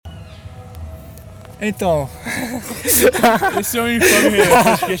Então. Esse é um infame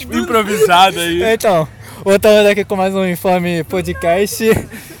podcast improvisado aí. Então, voltando aqui com mais um infame podcast.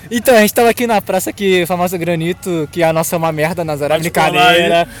 Então, a gente tava aqui na praça aqui, famosa Granito, que a nossa é uma merda, Nazaré, Pode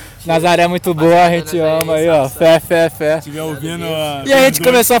brincadeira. Nazaré é muito boa, a gente ama aí, ó. Fé. Se estiver ouvindo. E a gente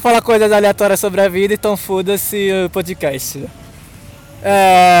começou a falar coisas aleatórias sobre a vida, então foda-se o podcast.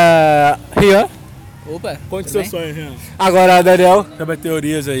 Rian. Opa, Conte seu sonho, Rian. Agora, Daniel. Sobre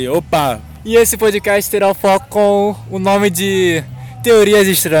teorias aí. Opa! E esse podcast terá o foco com o nome de Teorias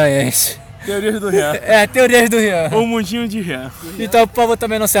Estranhas. Teorias do Rian. Teorias do Rian. O mundinho de Rian. Então, por favor,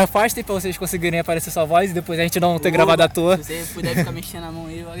 também não se afastem pra vocês conseguirem aparecer sua voz e depois a gente não ter gravado à toa. Se você puder ficar mexendo a mão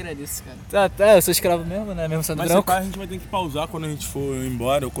aí, eu agradeço, cara. Eu sou escravo mesmo, né? Mesmo sendo Mas branco. a gente vai ter que pausar quando a gente for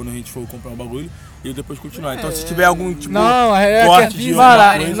embora ou quando a gente for comprar um bagulho e depois continuar. Então se tiver algum tipo corte de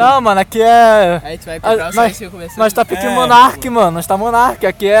mano, aqui é... Aí a gente vai comprar o site e começar. Nós tá pique monarque, mano. Nós tá monarque.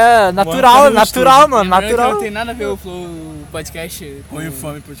 Aqui é natural, mano. Natural. Não tem nada a ver o Flow podcast com o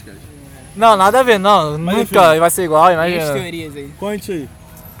infame podcast. Não, nada a ver, não. Mas nunca enfim, vai ser igual, Tem imagina. as teorias aí. Conte aí.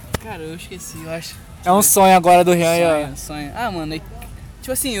 Cara, eu esqueci, eu acho. É um sonho agora do Rian. Sonho. Ah, mano,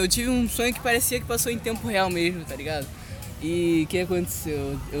 tipo assim, eu tive um sonho que parecia que passou em tempo real mesmo, tá ligado? E o que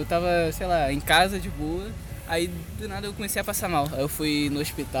aconteceu? Eu tava, sei lá, em casa de boa, aí do nada eu comecei a passar mal. Aí eu fui no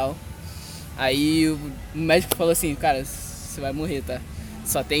hospital, aí o médico falou assim, cara, você vai morrer, tá?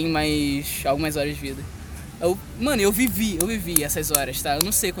 Só tem mais algumas horas de vida. Mano, eu vivi essas horas, tá? Eu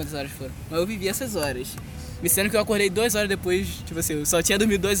não sei quantas horas foram, mas eu vivi essas horas. Me sendo que eu acordei 2 horas depois, tipo assim, eu só tinha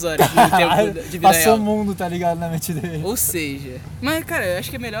dormido 2 horas no tempo de vida Passou real. o mundo, tá ligado, na mente dele. Ou seja, mas cara, eu acho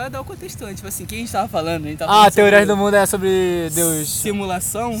que é melhor dar o contexto antes, tipo assim, quem a gente tava falando? A gente tava falando teorias do mundo é sobre Deus.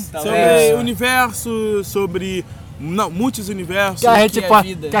 Simulação, Sobre talvez. universo, sobre muitos universos. Que a gente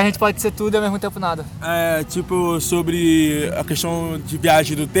vida. pode ser tudo e ao mesmo tempo nada. Tipo, sobre a questão de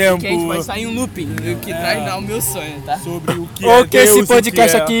viagem do tempo. Que a gente pode sair em um looping, o que traz não, o meu sonho, tá? Sobre o que Ou é que Deus, esse podcast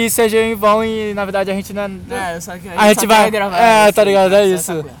o que é... aqui seja em vão e na verdade a gente não é... Só que A gente vai gravar. tá ligado, é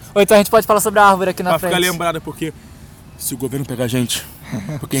isso. Ou então a gente pode falar sobre a árvore aqui na Pra frente. ficar lembrado, porque se o governo pegar a gente,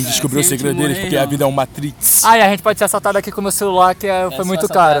 porque a gente descobriu o se a gente segredo deles, morrer, porque a não. vida é um Matrix. E a gente pode ser assaltado aqui com o meu celular, que foi muito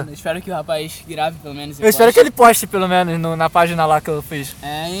caro. Espero que o rapaz grave pelo menos. Eu espero que ele poste pelo menos na página lá que eu fiz.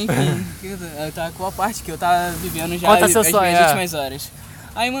 Enfim, eu tava com a parte que eu tava vivendo já Conta as seu minhas sonho, últimas horas.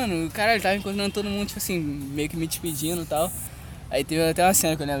 Aí, mano, o cara ele tava encontrando todo mundo, tipo assim, meio que me despedindo e tal. Aí teve até uma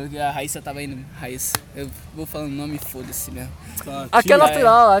cena que eu lembro que a Raíssa tava indo. Raíssa, eu vou falando o nome, foda-se mesmo. Aqui é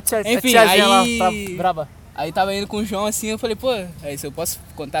natural, a tiazinha aí... lá tá braba. Aí tava indo com o João assim, eu falei, pô, aí se eu posso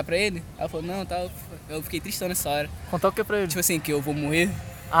contar pra ele? Ela falou, não, tá. Eu fiquei tristão nessa hora. Contar o que pra ele? Tipo assim, que eu vou morrer.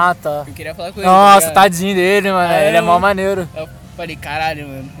 Ah, tá. Eu queria falar com ele. Nossa, tá tadinho dele, mano. Aí Ele é eu- mó maneiro. Eu falei, caralho,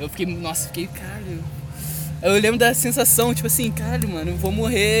 mano. Eu fiquei, caralho. Eu lembro da sensação, tipo assim, caralho, mano, eu vou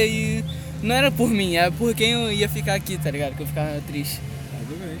morrer e não era por mim, era por quem eu ia ficar aqui, tá ligado? Que eu ficava triste.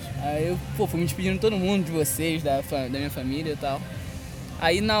 Aí eu, fui me despedindo de todo mundo, de vocês, da minha família e tal.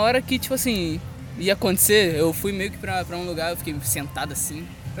 Aí na hora que, tipo assim, ia acontecer, eu fui meio que pra um lugar, eu fiquei sentado assim.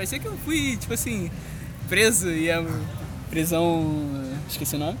 Parecia que eu fui, tipo assim, preso e a prisão,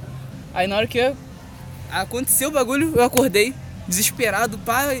 esqueci o nome. Aí na hora que aconteceu o bagulho, eu acordei, desesperado,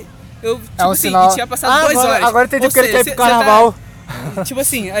 pá, eu, tipo É um assim, sinal. e tinha passado 2 horas. Agora entendi Ou porque ele seja, quer ir pro carnaval. Tipo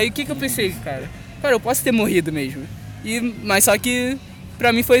assim, aí o que eu pensei, cara? Cara, eu posso ter morrido mesmo. Mas só que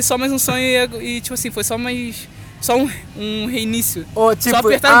pra mim foi só mais um sonho e tipo assim, foi só um reinício. Só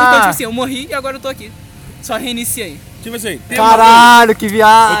apertar o botão, tipo assim, eu morri e agora eu tô aqui. Só reiniciei. Tipo assim, Caralho, que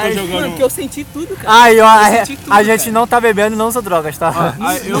viagem. eu tô jogando... Mano, porque eu senti tudo, cara. Aí, ó, Eu senti tudo, a gente cara. não tá bebendo e não usa drogas, tá?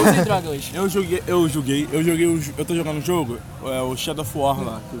 Eu usei droga hoje. Eu tô jogando um jogo, o Shadow of War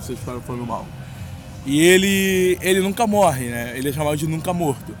lá, que vocês falam foi mal. E ele nunca morre, né? Ele é chamado de nunca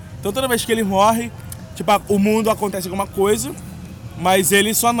morto. Então toda vez que ele morre, tipo, o mundo acontece alguma coisa, mas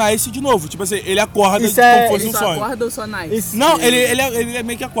ele só nasce de novo. Tipo assim, ele acorda como fosse um Só sonho. acorda ou só nice? Não, ele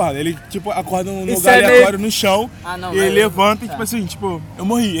meio que acorda. Ele, tipo, acorda num Isso lugar é aleatório no chão. Ah, não, e ele levanta e, tá. tipo assim, tipo, eu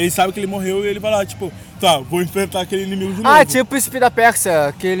morri. Ele sabe que ele morreu e ele vai lá, tipo, tá, vou enfrentar aquele inimigo de novo. Ah, tipo o Príncipe da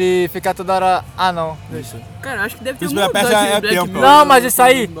Pérsia, que ele fica toda hora... Ah, não, deixa. Cara, eu acho que deve ter Isso algum da peça episódio é de Black tempo. Mirror, Não, mas isso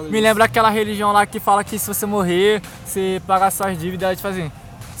aí um bagulho me lembra aquela religião lá que fala que se você morrer, você pagar suas dívidas, tipo assim,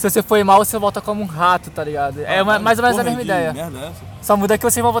 se você foi mal, você volta como um rato, tá ligado? É mais ou menos a mesma ideia. Merda é essa? Só muda que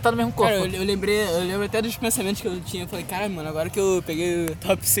vocês vão voltar no mesmo corpo. Cara, eu lembro até dos pensamentos que eu tinha. Eu falei, cara, mano, agora que eu peguei o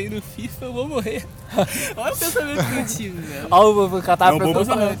top 100 no FIFA, eu vou morrer. Olha o pensamento que eu tive, velho. Ó, o cara tá É um bom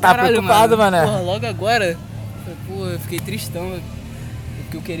pensamento. preocupado, mané. Porra, logo agora, pô, eu fiquei tristão.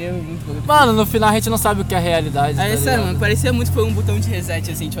 Porque eu queria muito. Mano, no final a gente não sabe o que é realidade. Aí, tá sério, ligado? mano, parecia muito que foi um botão de reset,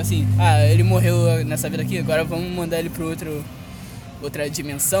 assim, tipo assim, ele morreu nessa vida aqui, agora vamos mandar ele pro outra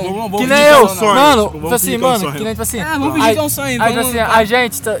dimensão. Que nem eu, sonho, mano, tipo, tipo assim, mano, que nem tipo assim. Vamos fingir que é um sonho, Aí, vamos... tipo assim, a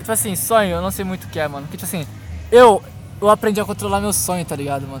gente, tipo assim, sonho, eu não sei muito o que é, mano. Porque, tipo assim, eu aprendi a controlar meu sonho, tá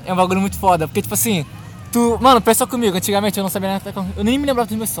ligado, mano? É um bagulho muito foda, porque, tipo assim, mano, pensa comigo, antigamente eu não sabia nada, eu nem me lembrava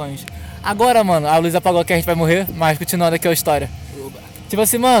dos meus sonhos. Agora, mano, a luz apagou que a gente vai morrer, mas continuando aqui a história. Tipo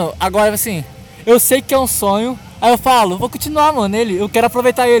assim, mano, agora, assim, eu sei que é um sonho, aí eu falo, vou continuar, mano, nele, eu quero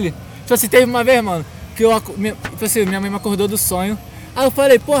aproveitar ele. Tipo assim, teve uma vez, mano, que tipo assim, minha mãe me acordou do sonho, aí eu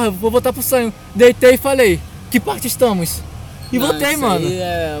falei, porra, vou voltar pro sonho. Deitei e falei, que parte estamos? E voltei, mano. Isso aí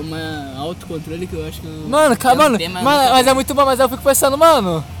é uma autocontrole que eu acho que... Mano, cara, mano, mas é muito bom, mas eu fico pensando,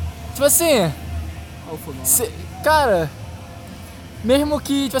 mano, tipo assim, cara, mesmo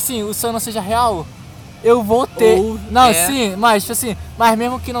que, tipo assim, o sonho não seja real, eu voltei. Não, sim, mas, tipo assim, mas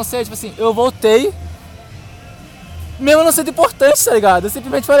mesmo que não seja, tipo assim, eu voltei, mesmo não sendo importante, tá ligado? Eu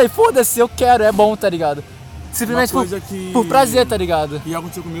simplesmente falei, foda-se, eu quero, é bom, tá ligado? Simplesmente por prazer, tá ligado? O que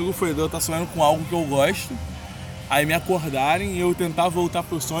aconteceu comigo foi eu estar sonhando com algo que eu gosto, aí me acordarem e eu tentar voltar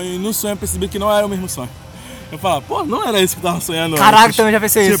pro sonho, e no sonho eu percebi que não era o mesmo sonho. Eu falava, pô, não era isso que eu tava sonhando. Caraca, antes. também já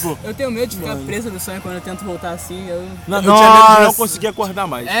pensei tipo, isso. Eu tenho medo de ficar preso no sonho quando eu tento voltar assim. Eu tinha medo de não conseguir acordar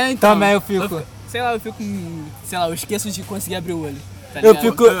mais. Então. Também eu fico. Sei lá, eu esqueço de conseguir abrir o olho. Tá Eu ligado?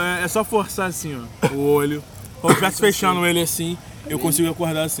 fico. É só forçar assim, ó, o olho. Como se eu estivesse fechando ele assim, eu consigo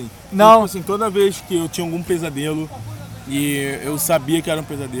acordar assim. Não. Tipo assim, toda vez que eu tinha algum pesadelo e eu sabia que era um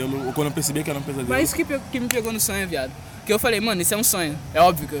pesadelo, ou quando eu percebia que era um pesadelo. Mas isso que me pegou no sonho, viado. Porque eu falei, mano, isso é um sonho. É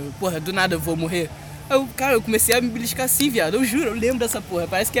óbvio que, porra, do nada eu vou morrer. Eu comecei a me beliscar assim, viado. Eu juro, eu lembro dessa porra.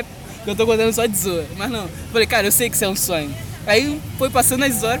 Parece que eu tô contando só de zoa. Mas não. Falei, cara, eu sei que isso é um sonho. Aí foi passando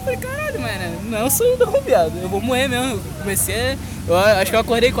as horas, falei, caralho, mano, não é um sonho não, viado. Eu vou morrer mesmo. Eu comecei. Acho que eu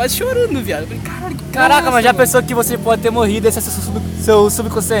acordei quase chorando, viado. Falei, caralho, que Caraca, mas já mano. pensou que você pode ter morrido, esse é seu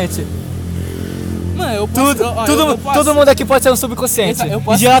subconsciente? Mano, eu posso. Todo mundo aqui pode ser um subconsciente. Eu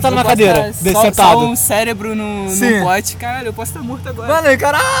posso, e já tá numa cadeira, sentado. Só um cérebro no Sim. pote, caralho, eu posso estar morto agora. Mano,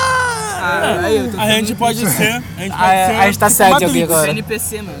 caralho! A gente pode ser. A gente tá tipo sede Matrix. aqui agora.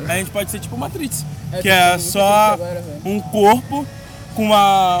 NPC, mano. A gente pode ser tipo Matrix. Que é só um corpo com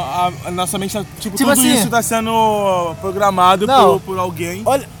a nossa mente, tipo tudo assim, isso tá sendo programado por alguém.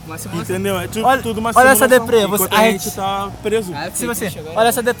 Olha, Entendeu? É tudo uma olha essa simulação, deprê, enquanto a gente tá preso. tipo assim, olha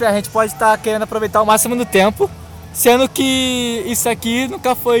essa deprê, a gente pode estar querendo aproveitar o máximo do tempo, sendo que isso aqui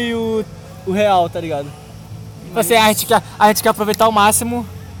nunca foi o real, tá ligado? Tipo assim, a gente quer aproveitar o máximo,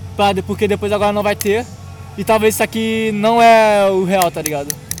 porque depois agora não vai ter, e talvez isso aqui não é o real, tá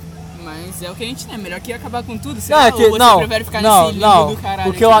ligado? Mas é o que a gente tem, melhor que acabar com tudo, sei Não, lá, é que, ou você não, prefere ficar não, nesse limbo não, do caralho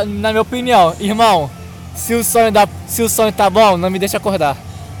porque aqui? na minha opinião, irmão, se o sonho tá bom, não me deixa acordar.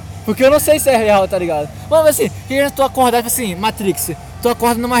 Porque eu não sei se é real, tá ligado? Mano, assim, que tu acordar, tipo assim, Matrix, tu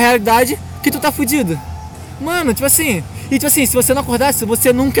acorda numa realidade que tu tá fudido. Mano, tipo assim, e tipo assim, se você não acordasse,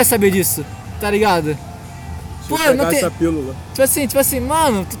 você nunca ia saber disso, tá ligado? Pô, não tem... essa pílula. Tipo assim,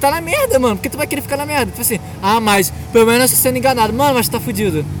 mano, tu tá na merda, mano, porque tu vai querer ficar na merda. Tipo assim, mas pelo menos eu tô sendo enganado. Mano, mas tu tá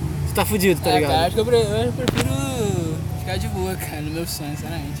fudido. Tu tá fudido, tá ligado? Cara, acho que eu prefiro ficar de boa, cara, no meu sonho,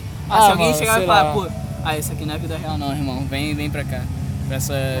 sinceramente. Se alguém mano, chegar sei e falar, lá. pô, isso aqui não é vida real não, irmão, vem pra cá. Pra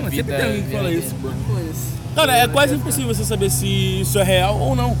essa vida... Sempre tem alguém que fala verdadeira. isso, pô. Foda-se. Cara, é quase impossível você saber se isso é real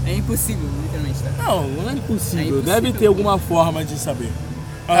ou não. É impossível, literalmente, tá? Não é impossível. É impossível. Deve ter alguma forma de saber.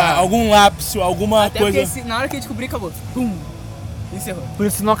 Algum lapso, alguma Até coisa. porque na hora que eu descobri, acabou. Pum! Encerrou. Por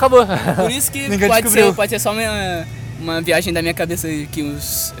isso não acabou. Por isso que Ninguém pode descobriu. ser só uma viagem da minha cabeça que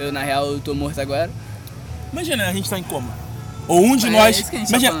eu, na real, eu tô morto agora. Imagina, a gente tá em coma. Ou um de É nós. isso que a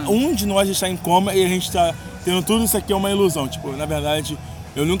gente tá Imagina, falando. um de nós está em coma e a gente tá tendo tudo isso aqui é uma ilusão. Tipo, na verdade,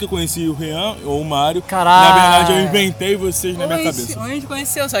 eu nunca conheci o Rian ou o Mário. Caralho. Na verdade, eu inventei vocês na minha cabeça. A gente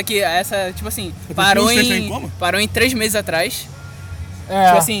conheceu, só que essa, tipo assim, Eu parou pensei que você tá em em, coma? parou em 3 meses atrás. É.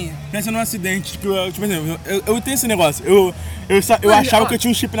 Tipo assim, Pensa num acidente que eu, tipo assim, eu tenho esse negócio. Eu achava que eu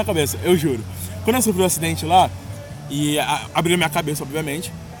tinha um chip na cabeça, eu juro. Quando eu sofri um acidente lá, e abriu minha cabeça,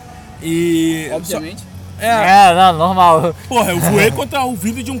 obviamente. E. obviamente. Não, normal. Porra, eu voei contra o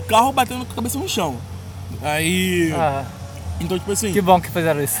vidro de um carro batendo com a cabeça no chão. Aí. Então, tipo assim. Que bom que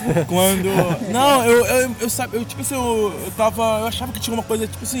fizeram isso. Quando. Não, eu tipo assim, eu achava que tinha uma coisa,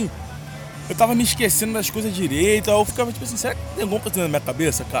 tipo assim. Eu tava me esquecendo das coisas direito, aí eu ficava tipo assim, será que tem alguma coisa na minha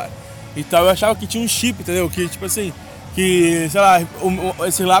cabeça, cara? E tal, eu achava que tinha um chip, entendeu? Que tipo assim, que, sei lá,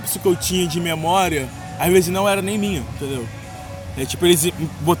 esse lapso que eu tinha de memória, às vezes não era nem minha, entendeu? É tipo, eles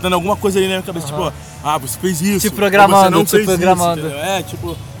botando alguma coisa ali na minha cabeça, tipo, você fez isso. Te programando, ou você não te fez programando. Isso, entendeu?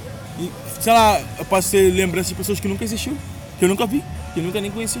 Tipo, sei lá, eu posso ter lembrança de pessoas que nunca existiu, que eu nunca vi, que eu nunca nem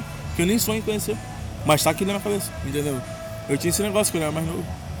conheci, que eu nem sonho em conhecer, mas tá aqui na minha cabeça, entendeu? Eu tinha esse negócio quando eu era mais novo.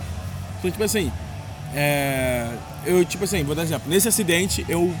 Então, tipo assim, eu, tipo assim, vou dar um exemplo. Nesse acidente,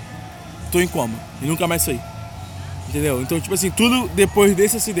 eu tô em coma e nunca mais saí. Entendeu? Então, tipo assim, tudo depois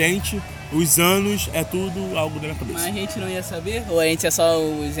desse acidente, os anos, é tudo algo da minha cabeça. Mas a gente não ia saber? Ou a gente é só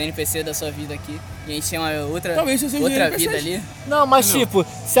os NPC da sua vida aqui? E a gente tem uma outra vida ali? Não, mas tipo,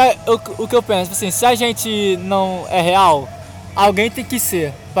 o que eu penso, assim, se a gente não é real, alguém tem que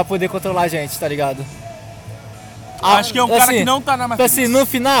ser pra poder controlar a gente, tá ligado? Acho que é um cara que não tá na Matrix. Assim, no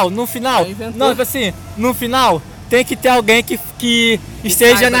final, no final, tem que ter alguém que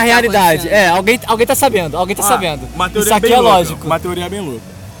esteja na realidade. Alguém tá sabendo, sabendo. Isso aqui é lógico. Uma teoria bem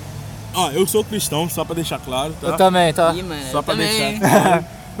louca. Eu sou cristão, só pra deixar claro, tá? Eu também, tá? Ih, mano, Só pra também. deixar.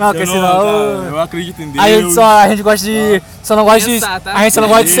 Não, porque senão... Eu acredito em Deus. A gente gosta de... Só não gosta Pensar, de... tá? A gente só não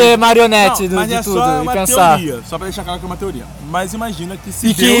gosta de ser marionete Mas de é tudo só e uma pensar. teoria, só pra deixar claro que é uma teoria. Mas imagina que se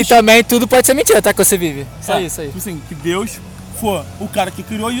E que também tudo pode ser mentira, tá? Que você vive. Isso aí. Tipo assim, que Deus for o cara que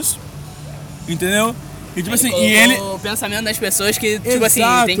criou isso, entendeu? E tipo assim, O pensamento das pessoas que, tipo Exato,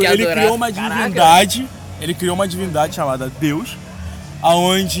 assim, tem que ele adorar. criou uma divindade, ele criou uma divindade chamada Deus,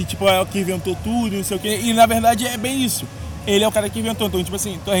 aonde, tipo, é o que inventou tudo, não sei o quê. E na verdade é bem isso. Ele é o cara que inventou. Então, tipo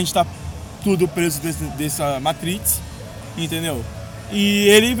assim, a gente tá tudo preso dessa Matrix, entendeu? E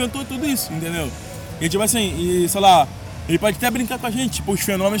ele inventou tudo isso, entendeu? E tipo assim, e sei lá, ele pode até brincar com a gente, tipo, os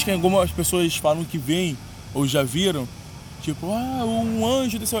fenômenos que algumas pessoas falam que vêm ou já viram, tipo, um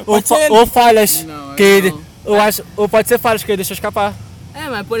anjo desse... Ou falhas Não, que ele... não. Ou pode ser falhas que ele deixou escapar.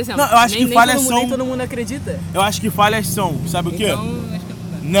 Mas por exemplo, Não, eu acho que falhas nem são- todo mundo acredita. Eu acho que falhas são, sabe o quê? Então, acho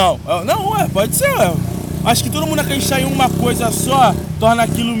que não dá. Não, pode ser. Acho que todo mundo acreditar em uma coisa só torna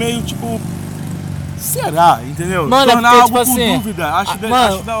aquilo meio tipo. Será? Entendeu? Mano, Tornar porque, algo tipo com assim, dúvida. Acho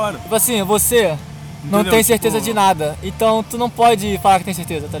da hora. Tipo assim, você não Entendeu? tem certeza Tipo- de nada. Então tu não pode falar que tem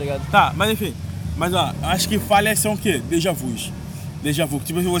certeza, tá ligado? Tá, mas enfim. Mas acho que falhas são o quê? Déjà vus. Déjà vu.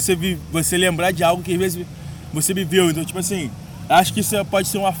 Tipo, você lembrar de algo que às vezes você viveu. Então, tipo assim, acho que isso pode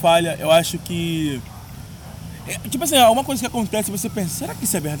ser uma falha. Eu acho que. Tipo assim, alguma coisa que acontece e você pensa, será que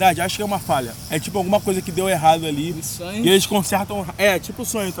isso é verdade? Acho que é uma falha. É tipo alguma coisa que deu errado ali. Sonho. E eles consertam. Tipo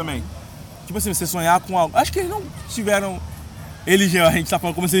sonho também. Tipo assim, você sonhar com algo. Acho que eles não tiveram. A gente tá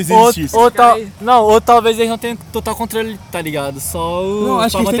falando como se eles existissem. Ou talvez eles não tenham total controle, tá ligado? Só o. Não,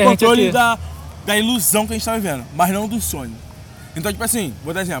 acho que eles manter têm a gente controle aqui. da ilusão que a gente tá vivendo, mas não do sonho. Então, tipo assim,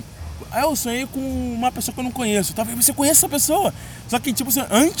 vou dar exemplo. Eu sonhei com uma pessoa que eu não conheço. Talvez você conheça essa pessoa. Só que, tipo assim,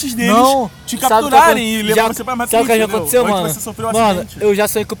 antes deles te capturarem e levar você pra Matrix. Sabe o que já entendeu? aconteceu, Onde mano? você sofreu um Mano, acidente. eu já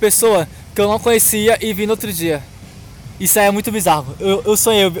sonhei com pessoa que eu não conhecia e vi no outro dia. Isso aí é muito bizarro. Eu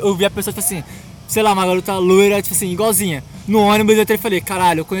sonhei, eu vi a pessoa, tipo assim, sei lá, uma garota loira, tipo assim, igualzinha. No ônibus eu entrei e falei,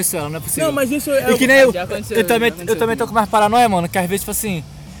 caralho, eu conheço ela, não é possível. Não, mas isso é. E que nem eu, já aconteceu, eu também tô com mais paranoia, mano, que às vezes, tipo assim,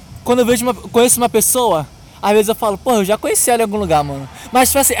 quando eu conheço uma pessoa, às vezes eu falo, pô, eu já conheci ela em algum lugar, mano. Mas,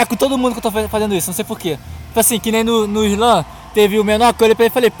 tipo assim, é com todo mundo que eu tô fazendo isso, não sei porquê. Tipo assim, que nem no Islã, teve o menor que eu olhei pra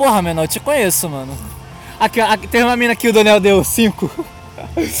ele e falei, porra, menor, eu te conheço, mano. Aqui, teve uma mina que o Daniel deu 5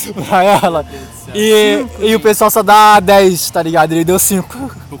 pra ela. E o pessoal só dá 10, tá ligado? Ele deu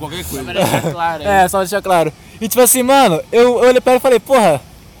 5. Por qualquer coisa. Pra deixar claro aí. Só deixar claro. E tipo assim, mano, eu olhei pra ele e falei, porra,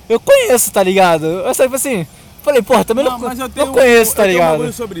 eu conheço, tá ligado? Eu só, tipo assim, falei, porra, também não conheço, tá eu tenho um ligado?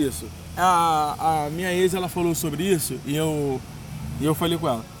 bagulho sobre isso. A minha ex, ela falou sobre isso e eu falei com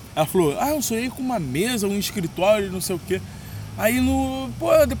ela. Ela falou, eu sonhei com uma mesa, um escritório, não sei o quê. Aí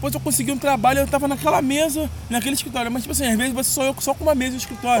depois eu consegui um trabalho, eu tava naquela mesa, naquele escritório. Mas tipo assim, às vezes você sonhou só com uma mesa e um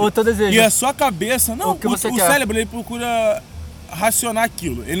escritório. Ou teu desejo. E a sua cabeça, não, O que você o quer. cérebro, ele procura racionar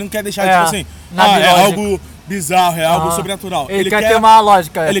aquilo. Ele não quer deixar, É, tipo assim, nada é ilógico. algo bizarro, é algo sobrenatural. Ele quer ter uma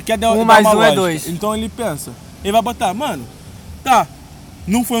lógica. Ele quer dar 1 dar mais uma 1 é lógica. 2. Então ele pensa, ele vai botar, mano, tá,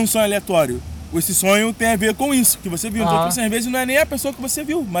 não foi um sonho aleatório. Esse sonho tem a ver com isso que você viu. Então, tipo assim, às vezes não é nem a pessoa que você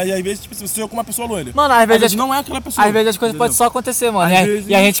viu, mas às vezes tipo, você sonhou com uma pessoa loira. Mano, às vezes não é aquela pessoa. Às vezes as coisas entendeu? podem só acontecer, mano. Às E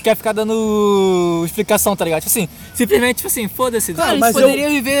vezes- a gente quer ficar dando explicação, tá ligado? Tipo assim, simplesmente, tipo assim, foda-se. Cara, a gente mas poderia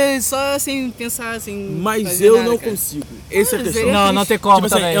viver só sem pensar, assim. Mas fazer eu nada, não cara. consigo. Essa é a Mas questão. Não tem como Tipo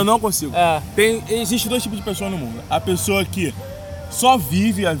assim, também. eu não consigo. É. Existe 2 tipos de pessoas no mundo. A pessoa que só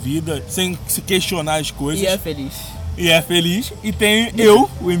vive a vida sem se questionar as coisas. E é feliz. E é feliz. E tem eu,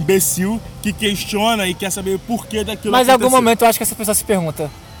 o imbecil, que questiona e quer saber o porquê daquilo. Mas em algum aconteceu. momento eu acho que essa pessoa se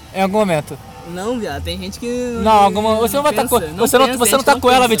pergunta. Em algum momento. Não, viado, tem gente que. Não, você não vai estar com você não tá com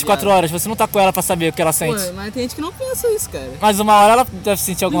ela 24 horas. horas, você não tá com ela pra saber o que ela sente. Pô, mas tem gente que não pensa isso, cara. Mas uma hora ela deve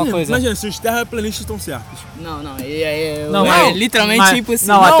sentir alguma coisa. Imagina, se os terraplanistas estão certos. Não, Não, é literalmente mas-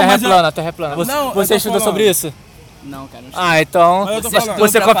 impossível. Não, a Não, Terra é mas plana, a Terra é plana. Você, Não, eu você tô estudou falando. sobre isso? Não, cara. Então. Mas eu tô Você falando.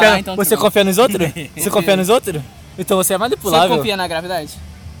 Você pra confia, falar, então você não. confia nos outros? Você confia nos outros? Então você é Você manipulável. confia na gravidade?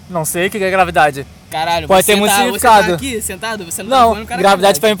 Não sei o que é gravidade. Caralho, Pode ter muito Você significado. tá aqui sentado, você não tá Não, voando, cara.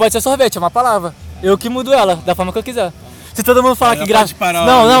 gravidade pra mim pode ser sorvete, é uma palavra. Eu que mudo ela, da forma que eu quiser. Se todo mundo falar que pode gravidade... parar,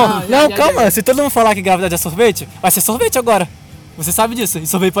 Não, calma. Se todo mundo falar que gravidade é sorvete, vai ser sorvete agora. Você sabe disso. E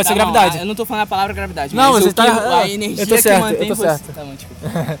sorvete pode ser gravidade. Eu não tô falando a palavra gravidade, Não, mas você tá... a energia eu tô certo, que mantém eu tô você. certo. Tá bom,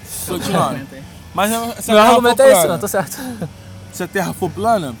 desculpa. Continuando. Mas se a Meu Terra argumento for é esse, plana, não, tô certo. se a Terra for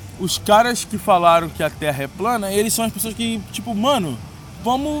plana, os caras que falaram que a Terra é plana, eles são as pessoas que, tipo, mano,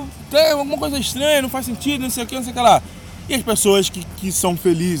 vamos ter alguma coisa estranha, não faz sentido, não sei o que, não sei o que lá. E as pessoas que são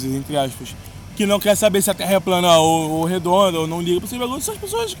felizes, entre aspas, que não querem saber se a Terra é plana ou redonda, ou não ligam pra esse bagulho, são as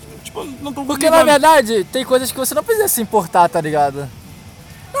pessoas que, tipo, não estão Porque na verdade, tem coisas que você não precisa se importar, tá ligado?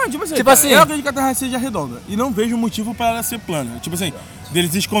 Não, tipo assim, Tipo cara, assim- eu acredito que a Terra seja redonda. E não vejo motivo pra ela ser plana. Tipo assim,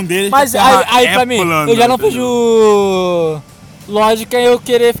 deles esconderem Mas que a Terra aí é pra mim, plana. eu já não entendeu? vejo lógica em eu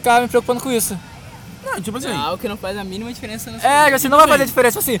querer ficar me preocupando com isso. Não, tipo assim, É algo que não faz a mínima diferença na sua vida. Você não vai fazer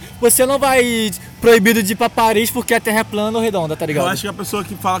diferença assim. Você não vai proibido de ir pra Paris porque a Terra é plana ou redonda, tá eu ligado? acho que a pessoa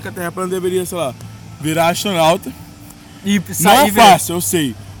que fala que a Terra é plana deveria, sei lá, virar astronauta. E Não é sair fácil, eu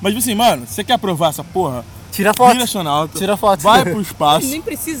sei. Mas tipo assim, mano, você quer provar essa porra? Tira foto. Vira astronauta. Tira foto. Vai pro espaço. Nem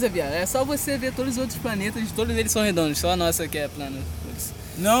precisa, viado. É só você ver todos os outros planetas, todos eles são redondos, só a nossa que é plana.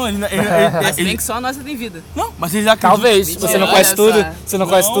 Não, Se bem que só a nossa tem vida. Não, mas eles acreditam. Talvez. Mentira, Você não olha conhece tudo. só. Você não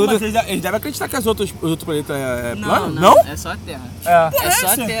conhece tudo. Mas eles devem acreditar que os outros planetas é plano? Não, é só a Terra. É. É só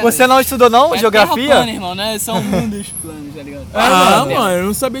a essa? Terra. Você não estudou não é geografia? Terra plana, irmão, né? São mundos planos, tá ligado? Ah, É, mano, eu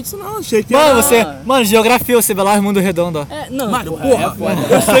não sabia disso não. Achei que Mano, era... Mano, geografia, você vê lá o mundo redondo, ó. É, não, Mano, porra, porra, é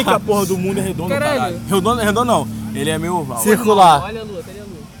foda. eu sei que a porra do mundo é redonda, Caralho. caralho. Redondo não, ele é meio oval. Circular. Olha a lua, cadê a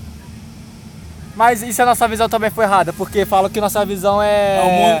lua? Mas e se a nossa visão também foi errada? Porque falam que nossa visão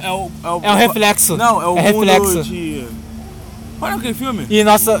É é... o mundo, É um reflexo. Não, é o É mundo reflexo. de... Olha aquele filme. E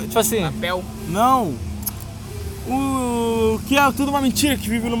nossa, tipo assim... Papel. Não. O que é tudo uma mentira, que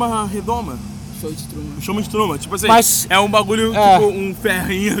vive numa redoma. Show de Truman. Chama de Truman. Tipo assim, Mas- é um bagulho, É. tipo um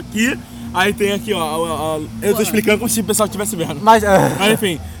ferrinho aqui. Aí tem aqui, ó. Eu tô explicando como se o pessoal estivesse vendo. Mas... Mas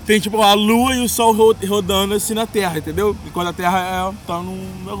enfim, tem tipo a lua e o sol rodando assim na Terra, entendeu? E quando a Terra tá num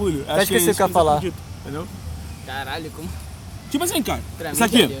bagulho. Acho esqueci é o que eu ia eles falar. acreditam, entendeu? Caralho, como... Tipo assim, cara. Pra Isso mim,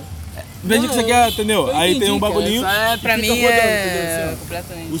 aqui. entendeu? Veja que você quer, entendeu? Eu Aí entendi, tem um cara, bagulhinho. só é, pra que mim fica rodando, é... entendeu? Assim,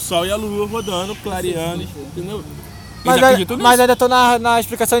 completamente. ó. O sol e a lua rodando, clareando, entendeu? Mas, Eles acreditam mas nisso. ainda tô na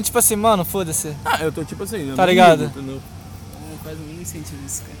explicação, tipo assim, mano, foda-se. Ah, eu tô tipo assim, eu Tá não ligado? ligo, entendeu? Não faz o mínimo sentido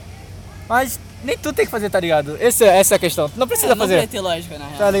isso, cara. Mas nem tudo tem que fazer, tá ligado? Essa é a questão. Não precisa Não fazer. vai ter lógica, na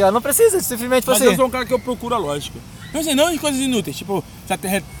real. Tá ligado? Não precisa, simplesmente, tipo Mas assim... eu sou um cara que eu procuro a lógica. Não sei, não em coisas inúteis, tipo, se a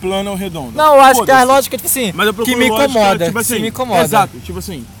Terra é plana ou redonda. Não, eu acho que a Foda-se. lógica, tipo assim, Mas eu procuro que me lógica, incomoda, tipo assim, que me incomoda. Exato, tipo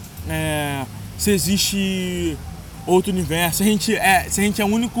assim, se existe outro universo, se a gente é o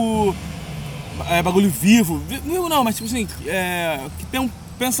único bagulho vivo não, mas tipo assim, que tem um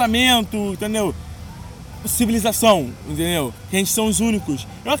pensamento, entendeu? Civilização, entendeu? Que a gente são os únicos.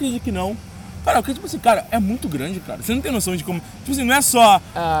 Eu acredito que não. Cara, porque tipo assim, cara, é muito grande, cara. Você não tem noção de como... Tipo assim, não é só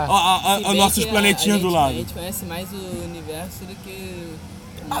Se bem nossos que planetinhas a do gente- lado. A gente conhece mais o universo do que...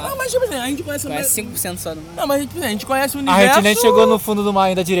 Não, mas tipo assim, a gente conhece... Conhece 5% só do mundo. Não, mas tipo assim, a gente conhece o A universo... gente nem chegou no fundo do mar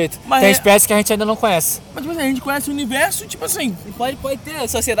ainda direito. Mas Tem é- espécies que a gente ainda não conhece. Mas tipo assim, a gente conhece o universo, tipo assim... E pode ter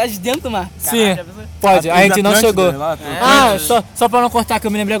sociedade dentro do mar. Sim, Caralho, já pensou? pode. A gente não chegou. Lá, Ah, só pra não cortar, que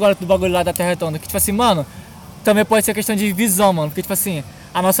eu me lembrei agora do bagulho lá da Terra Redonda. Que tipo assim, mano, também pode ser questão de visão, mano. Porque tipo assim,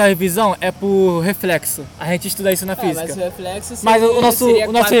 a nossa visão é por reflexo. A gente estuda isso na física. Mas o reflexo Mas o nosso, seria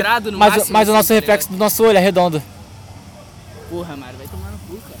o nosso, quadrado no mas, máximo, mas o nosso assim, tá reflexo ligado? do nosso olho é redondo. Porra, Mário, vai tomar no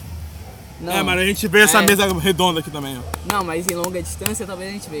cu, cara. Não, mas a gente vê essa É. mesa redonda aqui também, ó. não, mas em longa distância talvez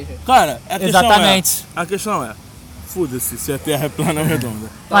a gente veja. Cara, Exatamente. A questão é, foda-se se a Terra é plana ou redonda.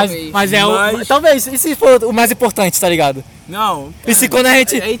 Talvez. Mas é Mas- o. Talvez, e se for o mais importante, tá ligado? Não, E se quando a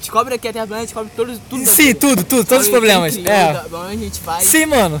gente. A gente cobre aqui a Terra plana, a gente cobre tudo da Sim, vida. tudo, todos os problemas. Quem criou, É. da onde a gente vai. Sim,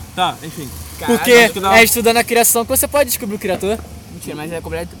 mano. tá, enfim. Caralho, Porque acho que dá- é estudando a criação que você pode descobrir o criador. Mentira, mas é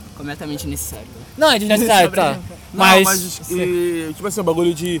completamente necessário. Não, é desnecessário, tá. Não, Mas. tipo assim, o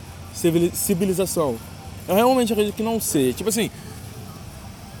bagulho de civilização. Eu realmente acredito que não sei. Tipo assim,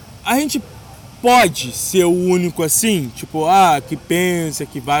 a gente pode ser o único assim, tipo, que pensa,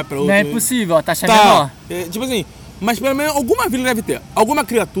 que vai pra outro... Não é impossível, a taxa é Tá, menor. tipo assim, mas pelo menos alguma vida deve ter. Alguma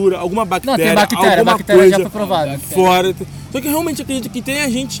criatura, alguma Não, bactéria, tem bactéria, alguma bactéria coisa já foi provado. fora. Só que eu realmente acredito que tem a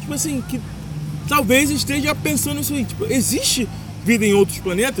gente, tipo assim, que talvez esteja pensando nisso aí. Tipo, existe vida em outros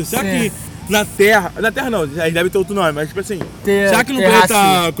planetas? Será Sim. que na Terra não, aí deve ter outro nome, mas tipo assim, será que no Terráceo.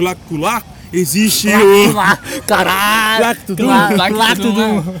 planeta Culacular existe o... Lá, caralho!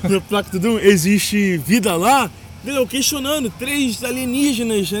 Plactudum? No Plactudum existe vida lá? Entendeu? Questionando, 3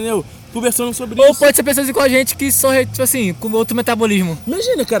 alienígenas, entendeu? Conversando sobre Ou isso. pode ser pessoas igual a gente que são, tipo assim, com outro metabolismo.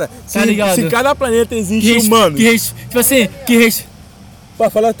 Imagina, cara, Tá ligado? se cada planeta existe Que humanos. tipo assim,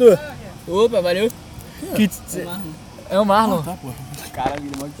 Pode falar tu. Opa, valeu. Que é o Marlon. Tá, porra. Caralho,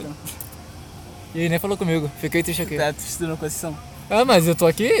 ele mora trampo. E ele nem falou comigo. Fiquei triste aqui. Tá estudando Constituição? Ah, mas eu tô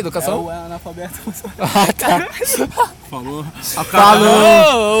aqui, educação? É o analfabeto. Ah, tá. Falou.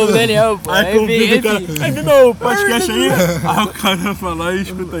 Falou! Ô, Daniel, pô. Aí convida o cara. Aí vem meu podcast aí. Aí o cara vai lá e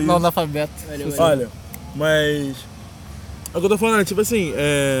escuta isso. Não, analfabeto. Valeu. Olha, mas. É o que eu tô falando, tipo assim,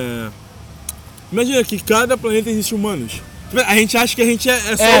 imagina que cada planeta existe humanos. A gente acha que a gente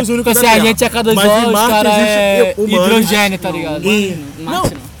é só os únicos tipo da assim, Terra. a gente a cada mas dois em os Marte cara existe é humanos. hidrogênio, tá ligado?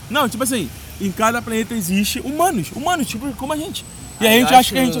 Não, tipo assim, em cada planeta existe humanos, tipo como a gente. E a Eu gente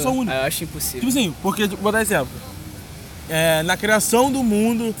acha que a gente é só o único. Eu acho impossível. Tipo assim, porque, vou dar exemplo. Na criação do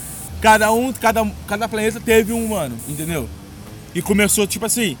mundo, cada planeta teve um humano, entendeu? E começou, tipo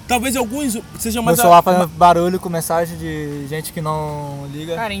assim, talvez alguns sejam mais... Meu celular fazendo barulho com mensagem de gente que não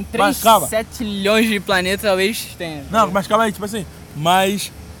liga. Cara, em Mas calma. 7 milhões de planetas talvez tenha. Não, mas calma aí, tipo assim,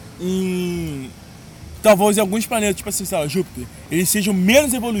 mas talvez alguns planetas, tipo assim, sei lá, Júpiter, eles sejam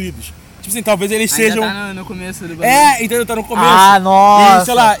menos evoluídos. Tipo assim, talvez eles Ainda sejam... tá no começo do bagulho. Entendeu? Tá no começo. Ah, nossa. E,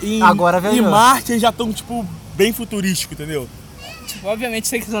 sei lá, Agora em veio. Marte eles já estão, tipo, bem futurísticos, entendeu? Tipo, obviamente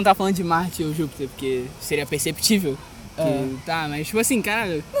sei que você não tá falando de Marte ou Júpiter, porque seria perceptível. Tá, mas tipo assim,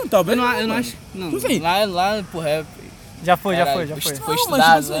 cara. Não, talvez Eu não acho. Não, Tipo assim, lá, porra, Já foi. foi Não, mas,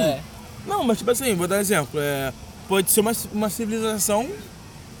 estudado, tipo assim, Não, mas tipo assim, vou dar um exemplo. Pode ser uma civilização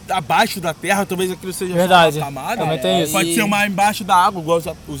abaixo da Terra, talvez aquilo seja Verdade, uma camada. também tem isso. Pode ser uma embaixo da água, igual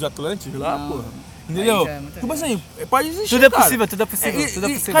os Atlantes lá, Não. porra. Entendeu? Aí já é muita Tipo coisa. assim, pode existir, Tudo é cara. possível, tudo é possível, tudo é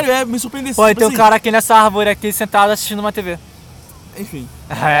possível. Cara, me surpreendeu. Pode tipo ter um assim, cara aqui nessa árvore aqui sentado assistindo uma TV. Enfim,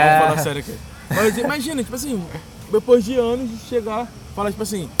 É. vamos falar sério aqui. Mas imagina, tipo assim, depois de anos de chegar, falar tipo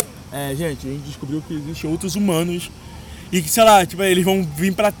assim, gente, a gente descobriu que existem outros humanos e que, sei lá, tipo, eles vão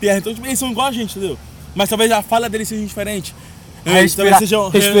vir pra Terra, então tipo, eles são igual a gente, entendeu? Mas talvez a fala deles seja diferente. Talvez sejam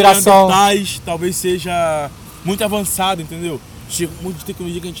respiração. neandertais, talvez seja muito avançado, entendeu? Chega muito de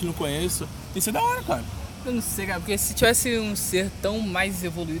tecnologia que a gente não conhece. Isso é da hora, cara. Eu não sei, cara, porque se tivesse um ser tão mais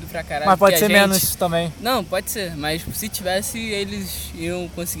evoluído pra caralho. Mas pode que ser a gente... menos também. Não, pode ser, mas se tivesse, eles iam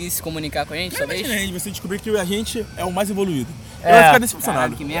conseguir se comunicar com a gente, talvez. Imagina você descobrir que a gente é o mais evoluído. Eu É. ia ficar Caralho,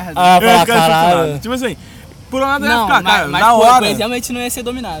 decepcionado. que merda. Ah, Eu ia ficar caralho. decepcionado. Tipo assim, por um lado eu ia Não, ficar, cara, mas na pô, hora. pois realmente não ia ser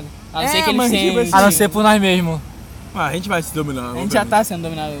dominado. A não ser que eles mas, tenham... tipo assim, A não ser por nós mesmos. A gente vai se dominar. A gente já tá sendo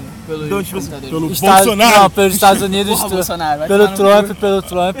dominado pelos Então, tipo assim, computadores. pelo Estados- Bolsonaro. Não, pelos Estados Unidos, Porra, Bolsonaro, vai pelo tomar no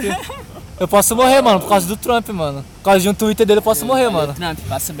Trump. Eu posso morrer, mano, por causa do Trump, mano. Por causa de um Twitter dele eu posso morrer, mano. Trump,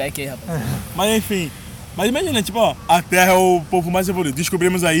 passa o back aí, rapaz. Mas enfim. Mas imagina, tipo, ó, a Terra é o povo mais evoluído.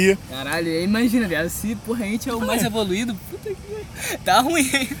 Descobrimos aí. Caralho, imagina, viado, se porra a gente é o mais evoluído, puta que... Tá ruim,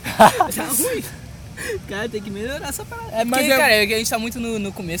 hein? Tá ruim. Cara, tem que melhorar essa parada. Mas Porque, cara, a gente tá muito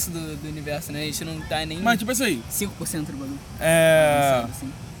no começo do universo, né? A gente não tá nem Mas tipo assim, 5% do bagulho.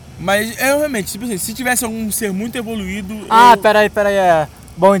 Assim. mas realmente, tipo assim, se tivesse algum ser muito evoluído. Ah, peraí.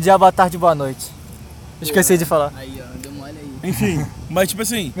 Bom dia, boa tarde, boa noite. Esqueci de falar. Aí, ó, deu mole aí. Enfim, mas tipo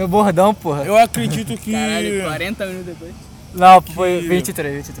assim, Meu bordão, porra. eu acredito que. Caralho, 40 minutos depois. Não, foi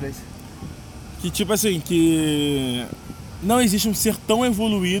 23. Que tipo assim, que. Não existe um ser tão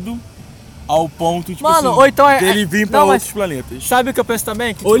evoluído ao ponto, tipo Mano, assim, ou então dele vir pra não, mas outros planetas. Sabe o que eu penso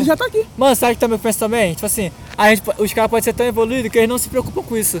também? Que, Ou ele tipo, já tá aqui. Mano, sabe o que também eu penso também? Tipo assim, os caras podem ser tão evoluídos que eles não se preocupam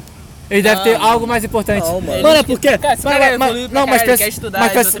com isso. Eles devem ter algo mais importante. Não, mano. Mano, é porque. Cara, esse cara é evoluído pra Não, mas caralho, pensa, quer estudar mas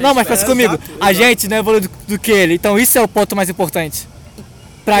as pensa, outras não, mas pensa coisas. comigo. Exato, A gente não é evoluído do que ele. Então isso é o ponto mais importante.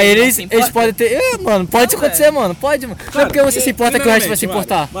 Pra Ele não eles, se importa? eles podem ter. Mano, pode Não, acontecer, mano. Pode, mano. Não é porque você se importa que o resto vai se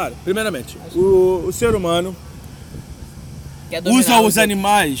importar. Primeiramente, o ser humano Quer dominar usa os outro.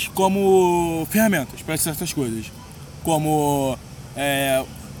 animais como ferramentas para certas coisas. Como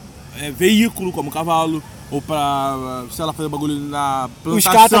veículo, como cavalo, ou pra, sei lá, fazer bagulho na plantação. Os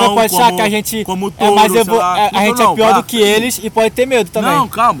caras também podem achar que a gente como é mais touro, sei lá. a Então, gente não, é pior vá. do que eles e pode ter medo também. Não,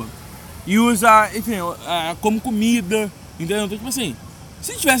 calma. E usa, enfim, como comida, entendeu? Então, tipo assim,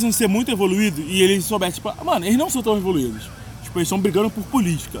 se tivesse um ser muito evoluído e eles soubessem, tipo, mano, eles não são tão evoluídos. Tipo, eles estão brigando por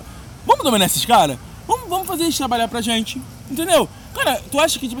política. Vamos dominar esses caras? Vamos fazer eles trabalhar pra gente, entendeu? Cara, tu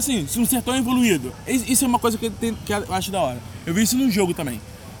acha que, tipo assim, se um ser tão evoluído, isso é uma coisa que eu acho da hora. Eu vi isso num jogo também,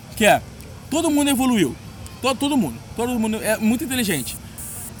 que todo mundo evoluiu. Todo mundo é muito inteligente.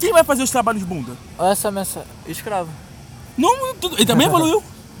 Quem vai fazer os trabalhos de bunda? Olha essa mensagem. Escravo. Não, ele também evoluiu.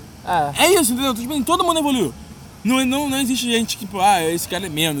 É. É isso, entendeu? Tipo, todo mundo evoluiu. Não existe gente que, tipo, esse cara é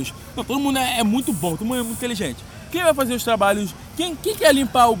menos. Não, todo mundo é muito bom, todo mundo é muito inteligente. Quem vai fazer os trabalhos? Quem quer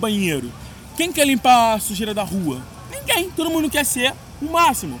limpar o banheiro? Quem quer limpar a sujeira da rua? Ninguém. Todo mundo quer ser o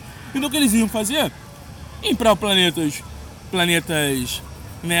máximo. Então o que eles iam fazer? Ir para planetas,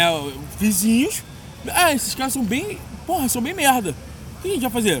 né, vizinhos. Esses caras são bem, são bem merda. O que a gente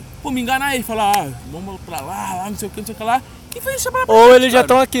vai fazer? Pô, me enganar ele, falar, vamos pra lá, não sei o que, não sei o que lá. E fazer isso pra Ou eles já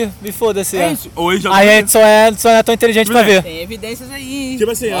estão aqui, me foda-se. É isso. Ou eles já Aí a gente só é tão inteligente pra ver. Tem evidências aí.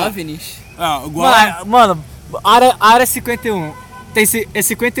 Tipo assim, OVNIs. igual. Mano, área 51. É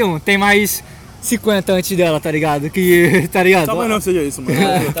 51, tem mais 50 antes dela, tá ligado? Tá ligado? Talvez não seja isso, mano.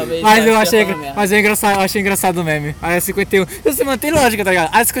 Talvez Mas eu achei, seja uma merda. mas é engraçado, eu achei engraçado o meme. Área 51. Você mantém lógica, tá ligado?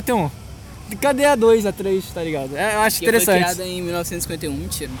 Área 51. Cadê a 2, a 3, tá ligado? Eu acho Que foi interessante. criada em 1951.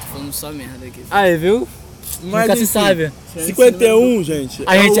 Mentira, não tô falando só merda aqui. Aí, viu? Mas, Nunca se enfim, sabe. 51, gente.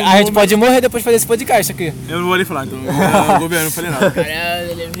 A gente pode morrer depois de fazer esse podcast aqui. Eu não vou nem falar, então. O governo, não falei nada. Cara,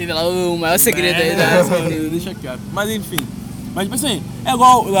 ele vai revelar o maior segredo aí da. Deixa quieto. Mas enfim. Mas tipo assim, é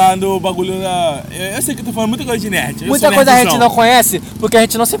igual lá no bagulho da. Eu sei que eu tô falando muita coisa de nerd. Muita coisa a gente não conhece porque a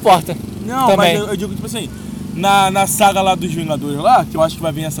gente não se importa. Não, também. mas eu digo tipo assim, na saga lá dos Vingadores lá, que eu acho que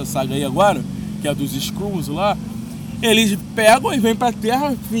vai vir essa saga aí agora, que é a dos Skrulls lá, eles pegam e vêm pra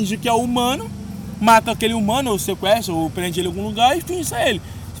Terra, fingem que é humano, matam aquele humano, ou sequestram, ou prende ele em algum lugar e fingem ser ele.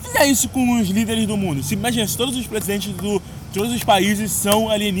 Se fizer isso com os líderes do mundo, se imagina se todos os presidentes de todos os países são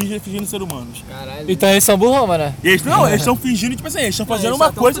alienígenas fingindo ser humanos. Caralho. Então eles são burrão, mano. E eles estão fingindo, tipo assim, eles estão fazendo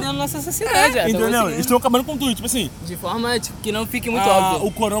uma coisa. Eles nossa sociedade, Entendeu? Eles estão acabando com tudo, tipo assim. De forma tipo, que não fique muito óbvio.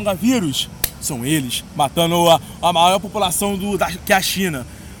 O coronavírus são eles, matando a maior população que é a China.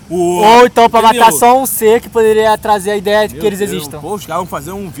 Ou então pra entendeu? matar só um ser que poderia trazer a ideia de que eles Deus, existam. Pô, os caras vão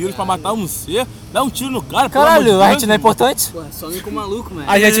fazer um vírus pra matar um ser, dá um tiro no cara. Caralho, a gente não é importante? Pô, some com o maluco, mano.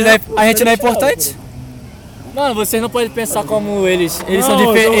 A gente não é importante? Mano, vocês não podem pensar como eles. Eles são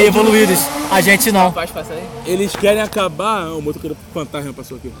Não, evoluídos. A gente não. Pode passar aí? Eles querem acabar. O motoqueiro fantasma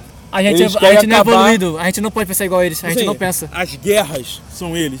passou aqui. A gente Eles não querem é acabar- evoluído. A gente não pode pensar igual eles. A gente Assim, não pensa. As guerras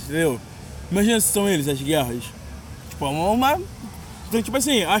são eles, entendeu? Imagina se são eles, as guerras. Tipo, então, tipo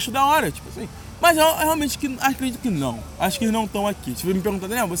assim, acho da hora, tipo assim. Mas eu realmente acredito que não. Acho que eles não estão aqui. Se você me perguntar,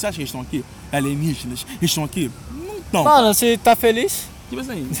 Daniel, você acha que eles estão aqui? Alienígenas? Eles estão aqui? Não estão. Mano, você tá feliz? Tipo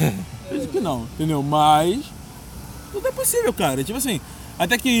assim, acredito que não, entendeu? Mas tudo é possível, cara. Tipo assim,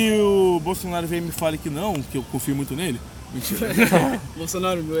 até que o Bolsonaro vem e me fale que não, que eu confio muito nele. Mentira.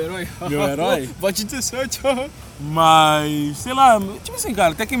 Bolsonaro, meu herói. Meu herói? Vote 17. Mas, sei lá, tipo assim,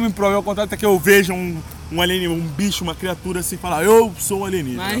 cara, até que me prove ao contrário, até que eu veja um alienígena, um bicho, uma criatura assim, falar, eu sou um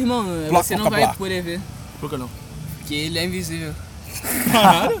alienígena. Mas, irmão, Placa, você não placa, vai placa. poder ver. Por que não? Porque ele é invisível.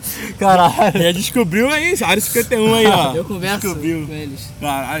 Caralho. Caralho. Já descobriu aí, área 51 aí, ó. Eu converso Descobriu. com eles.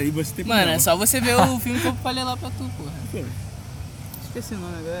 Caralho, aí você tem que... Mano, é só você ver o filme que eu falei lá pra tu, porra. quê? Esqueci o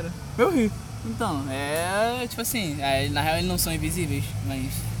nome agora. Eu ri. Então, tipo assim, na real eles não são invisíveis, mas...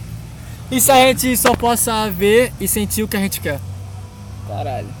 E se a gente só possa ver e sentir o que a gente quer?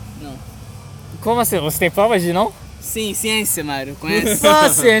 Caralho, não. Como assim? Você tem provas de não? Sim, ciência, Mário, conhece? Só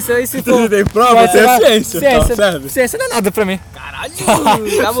ciência, e se Tu for... tem prova? Você é ciência, então, serve. Ciência não é nada pra mim. Caralho,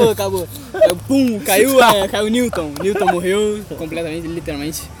 acabou. Pum, caiu Newton. Newton morreu completamente,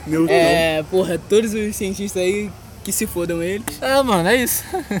 literalmente. Newton. Porra, todos os cientistas aí que se fodam eles. É, mano, é isso.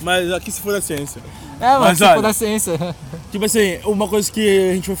 Mas aqui se for da ciência. É, mano, Mas se olha, for da ciência. Tipo assim, uma coisa que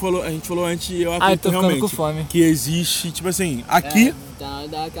a gente falou antes, eu acredito tô ficando realmente com fome. que existe, tipo assim, aqui...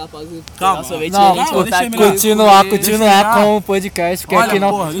 Dá aquela pausa. Calma. Pegar o sorvete Não, e a gente calma, voltar deixa eu aqui. Continuar terminar. com o podcast, porque Olha, aqui não,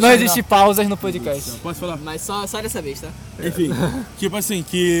 porra, deixa não eu existe pausas no podcast. Posso falar? Mas só dessa vez, tá? Enfim, tipo assim,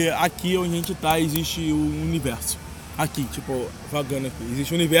 que aqui onde a gente tá existe o universo. Aqui, tipo, vagando aqui.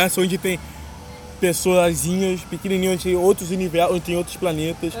 Existe um universo onde tem pessoazinhas pequenininhas, onde tem outros universos, onde tem outros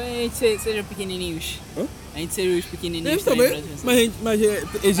planetas. A gente seja pequenininhos. Hã? A gente seja os pequenininhos Eles também, pra mas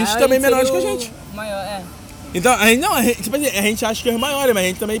existe também menores que a gente. Maior, Então, tipo assim, a gente acha que é maior, mas a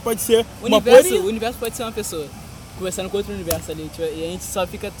gente também pode ser O uma universo pode ser uma pessoa. Conversando com outro universo ali, tipo, e a gente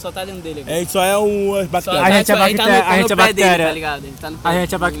só tá dentro dele A agora. gente só é as Só bactérias. A gente é tá no- bactéria, a gente no é pé dele, bactéria. tá ligado? Ele tá no pé A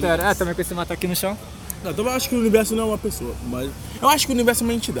gente é do bactéria. universo. Também com esse mato aqui no chão. Não, então eu acho que o universo não é uma pessoa, mas eu acho que o universo é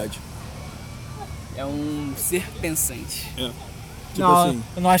uma entidade. É um ser pensante. É. Tipo Não, assim.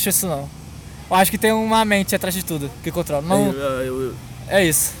 eu não acho isso não. Eu acho que tem uma mente atrás de tudo que controla. Não, é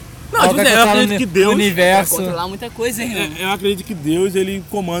isso. Não, Algo tipo assim, eu controla acredito que o Deus. Pra universo. controlar muita coisa, hein, irmão? Eu acredito que Deus ele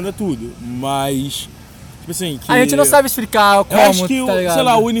comanda tudo, mas tipo assim, que A gente não sabe explicar como, eu acho que tá ligado? sei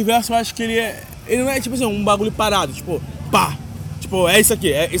lá, o universo eu acho que ele não é tipo assim, um bagulho parado, tipo, pá. Tipo, é isso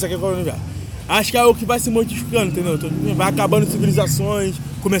aqui é o universo. Acho que é o que vai se modificando, entendeu? Então, vai acabando civilizações,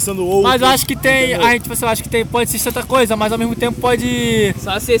 começando outras. Mas eu acho que tem, entendeu? a gente, tipo assim, eu acho que tem, pode ser tanta coisa, mas ao mesmo tempo pode...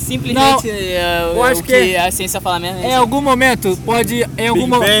 Só ser simplesmente eu acho o que que a ciência fala mesmo. Em algum momento, pode, em algum Big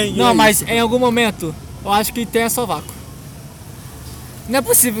momento... Bang, Não, é mas em algum momento, eu acho que tem só vácuo. Não é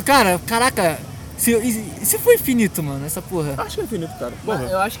possível, cara, caraca, Se for infinito, mano, essa porra. Acho que é infinito, cara. Porra.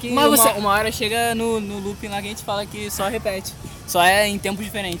 Eu acho que Mas uma hora chega no looping lá que a gente fala que só repete. Só é em tempos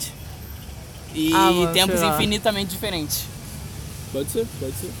diferentes. E mano, tempos sei lá. infinitamente diferentes. Pode ser.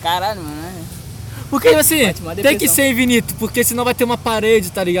 Caralho, mano. Porque assim, Bate uma tem que depressão. ser infinito, porque senão vai ter uma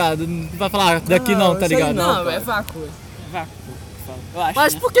parede, tá ligado? Vai falar, daqui não, tá isso aí ligado? não. Não, é vácuo. Vácuo. Eu acho,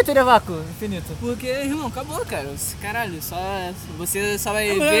 Mas né? por que teria vácuo infinito? Porque, irmão, acabou, cara. Caralho, você só vai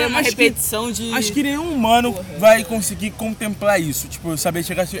Mas ver uma acho que- repetição de... Acho que nenhum humano vai conseguir contemplar isso. Tipo, saber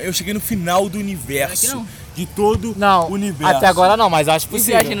chegar. Eu cheguei no final do universo. Será que não? De todo Não, o universo. até agora não, mas acho E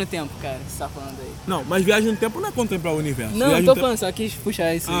possível. viagem no tempo, cara, você tá falando aí. Não, mas viagem no tempo não é contemplar o universo. Não, viagem eu no tô tempo- falando, só quis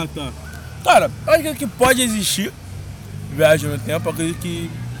puxar isso. Ah, tá. Cara, eu acredito que pode existir viagem no tempo. Eu acredito que.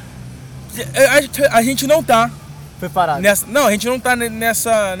 A gente não tá Preparado. nessa. Não, a gente não tá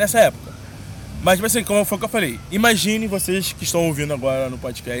nessa época. Mas, tipo assim, como foi o que eu falei, imagine vocês que estão ouvindo agora no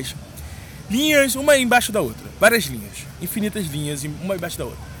podcast, linhas uma embaixo da outra. Várias linhas. Infinitas linhas, uma embaixo da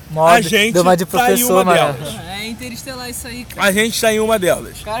outra. Moda, A gente deu uma de tá em professor, uma mano. delas. É interestelar isso aí, cara. A gente tá em uma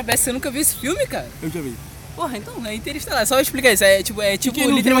delas. Cara, parece que você nunca viu esse filme, cara. Eu já vi. Porra, então, é interestelar. Só explicar isso. É tipo Quem não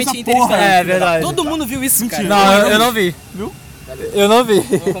viu literalmente essa interestelar. porra? É verdade. Todo mundo viu isso, Mentira. cara. Não, eu não vi. Viu? Eu não vi.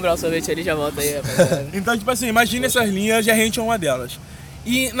 Vou comprar o sorvete ali e já volto aí, rapaziada. Então, tipo assim, imagine essas linhas e a gente é uma delas.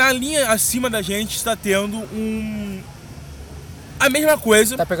 E na linha acima da gente está tendo a mesma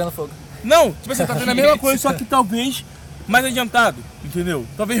coisa. Tá pegando fogo. Não, tipo assim, tá tendo a mesma coisa, só que talvez mais adiantado, entendeu?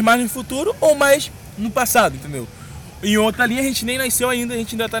 Talvez mais no futuro ou mais no passado, entendeu? Em outra linha a gente nem nasceu ainda, a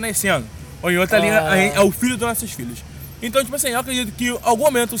gente ainda tá nascendo. Ou em outra linha é o filho dos nossos filhos. Então, tipo assim, eu acredito que em algum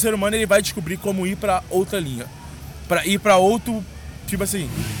momento o ser humano ele vai descobrir como ir pra outra linha. Pra ir pra outro, tipo assim,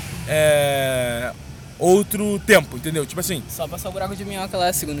 outro tempo, entendeu? Tipo assim. Só passar o buraco de minhoca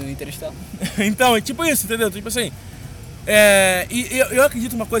lá, segundo o Interestelar. Então, é tipo isso, entendeu? Tipo assim. E eu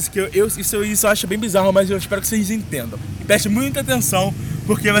acredito uma coisa que isso eu acho bem bizarro, mas eu espero que vocês entendam. E preste muita atenção,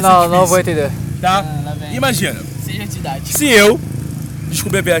 porque vai ser difícil. Não vou entender. Tá? lá vem. Imagina, Seja de idade. se eu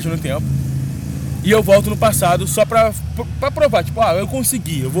descobrir a viagem no tempo e eu volto no passado só pra provar, tipo, eu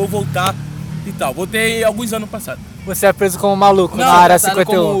consegui, eu vou voltar e tal. Voltei alguns anos no passado. Você é preso como maluco Não, na área Tá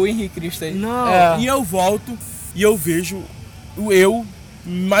 51. como o Henrique Cristo aí. Não, É. e eu volto e eu vejo o eu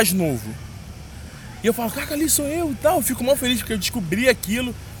mais novo. E eu falo, caraca, ali sou eu e tal. Eu fico mal feliz porque eu descobri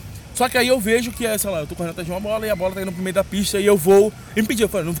aquilo. Só que aí eu vejo que, sei lá, eu tô correndo atrás de uma bola e a bola tá indo pro meio da pista e eu vou impedir. Eu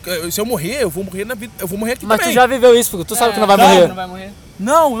falo, se eu morrer, eu vou morrer na vida, eu vou morrer aqui Mas também. tu já viveu isso, porque tu sabe que não vai tá. morrer. Não vai morrer?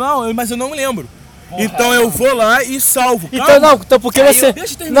 Não, mas eu não me lembro. Então eu vou lá e salvo. Então Calma. então porque Aí você.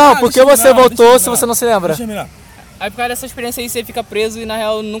 deixa eu terminar, Não, porque deixa eu você terminar, voltou deixa eu se terminar. você não se lembra. Deixa eu terminar. Aí por causa dessa experiência aí você fica preso e na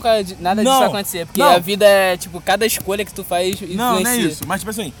real nunca nada disso Não, vai acontecer. Porque não. a vida é, tipo, cada escolha que tu faz influencia. Não é isso. Mas tipo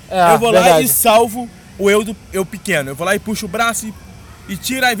assim, É, eu vou lá verdade. e salvo o eu pequeno. Eu vou lá e puxo o braço e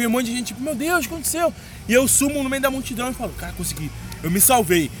tiro, aí vem um monte de gente, tipo, meu Deus, o que aconteceu? E eu sumo no meio da multidão e falo, cara, consegui. Eu me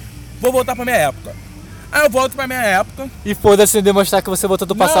salvei. Vou voltar pra minha época. Aí eu volto pra minha época. E foda-se demonstrar que você voltou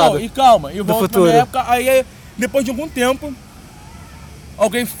do passado. Não, e calma, eu Do volto futuro. pra minha época. Aí depois de algum tempo,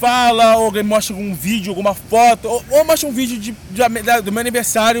 alguém fala, ou alguém mostra algum vídeo, alguma foto, ou mostra um vídeo do meu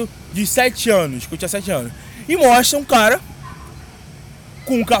aniversário de 7 anos, que eu tinha 7 anos. E mostra um cara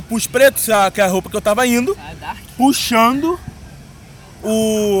com um capuz preto, que é a roupa que eu tava indo, Ah, Dark. puxando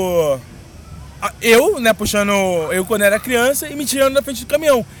eu, né, puxando eu quando era criança e me tirando da frente do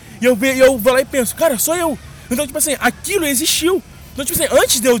caminhão. E eu vou lá e penso, cara, sou eu. Então, tipo assim, aquilo existiu. Então, tipo assim,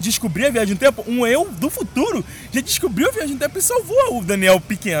 antes de eu descobrir a viagem no tempo, um eu do futuro já descobriu a viagem no tempo e salvou o Daniel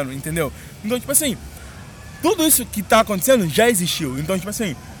pequeno, entendeu? Então, tipo assim, tudo isso que tá acontecendo já existiu. Então, tipo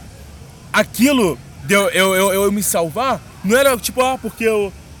assim, aquilo de eu me salvar não era tipo, porque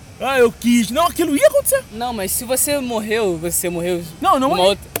eu quis. Não, aquilo ia acontecer. Não, mas se você morreu. Não numa morri.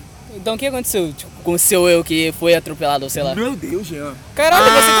 outra... Então o que aconteceu tipo, com o seu eu que foi atropelado, ou sei lá? Meu Deus, Jean. Caralho,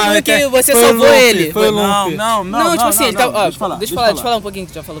 você falou que você foi o salvou loop, ele. foi o Não, loop. não, tipo assim, ele tá. Ó, deixa eu deixa eu falar um pouquinho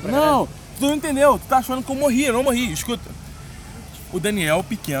que tu já falou pra caralho. Não, tu não entendeu. Tu tá achando que eu morri, eu não morri. Escuta. O Daniel,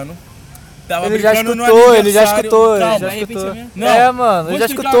 pequeno, tava Ele já brincando no escutou, ele já aniversário- escutou, ele Calma. já vai repetir escutou. mesmo? Não, É, mano, vou ele já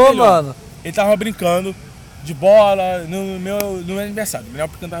explicar escutou, melhor. mano. Ele tava brincando de bola no meu aniversário. O Daniel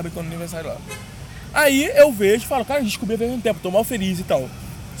pequeno tava brincando no aniversário lá. Aí eu vejo e falo, cara, descobri a viagem no tempo, tô mal feliz e tal.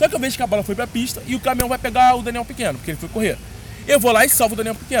 Só que eu vejo que a bola foi pra pista e o caminhão vai pegar o Daniel pequeno, porque ele foi correr. Eu vou lá e salvo o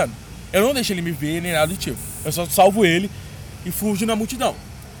Daniel pequeno. Eu não deixo ele me ver nem nada do tipo. Eu só salvo ele e fujo na multidão.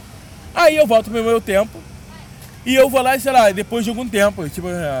 Aí eu volto pro meu tempo e eu vou lá e, sei lá, depois de algum tempo, tipo,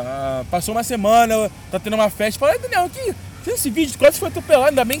 passou uma semana, tá tendo uma festa, falo, Daniel, aqui, tem esse vídeo, quase foi atropelado,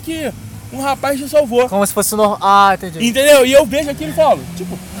 ainda bem que um rapaz te salvou. Como se fosse normal. Ah, entendi. Entendeu? E eu vejo aquilo e falo,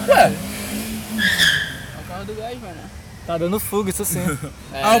 tipo, ué. É o carro do gás, mano. Tá dando fuga, isso sim.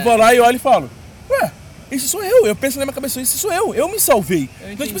 Aí eu vou lá e olho e falo, ué, esse sou eu penso na minha cabeça, esse sou eu me salvei.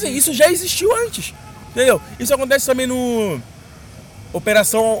 Então, tipo assim, isso já existiu antes, entendeu? Isso acontece também no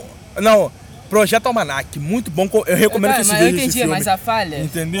Projeto Almanac, muito bom, eu recomendo que você veja esse filme. Mas a falha,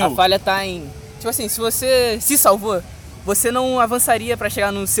 entendeu? A falha tá em, tipo assim, se você se salvou, você não avançaria pra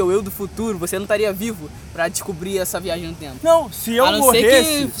chegar no seu eu do futuro, você não estaria vivo pra descobrir essa viagem no tempo. Não, se eu a não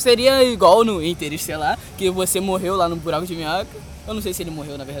morresse... ser que seria igual no Interestelar, que você morreu lá no buraco de minhoca. Eu não sei se ele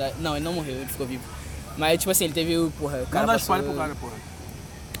morreu, na verdade. Não, ele não morreu, ele ficou vivo. Mas, tipo assim, ele teve o... Porra, o cara não dá passou... spoiler pro cara, porra.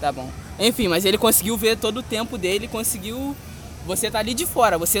 Tá bom. Enfim, mas ele conseguiu ver todo o tempo dele, conseguiu... Você tá ali de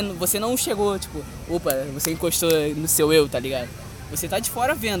fora, você não chegou, tipo... Opa, você encostou no seu eu, tá ligado? Você tá de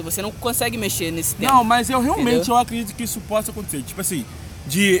fora vendo, você não consegue mexer nesse tempo. Não, mas eu realmente entendeu? eu acredito que isso possa acontecer. Tipo assim,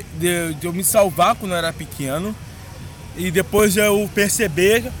 de eu me salvar quando eu era pequeno e depois eu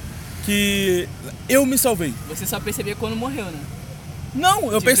perceber que eu me salvei. Você só percebia quando morreu, né?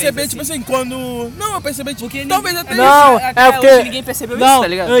 Não, eu percebi, assim. tipo assim, quando... Não, eu percebi, tipo, Porque talvez até Não, isso. é porque... Ninguém percebeu não, isso, tá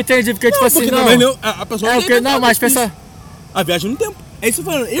ligado? eu entendi, porque tipo assim, porque não... também não, a pessoa É não porque, não, mas pensa... A viagem no tempo. É isso que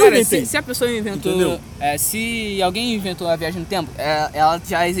eu tô falando, eu Cara, inventei. se a pessoa inventou... se alguém inventou a viagem no tempo, ela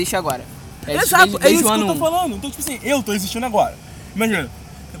já existe agora. Exato, é isso que eu tô 1. falando. Então, tipo assim, eu tô existindo agora. Imagina,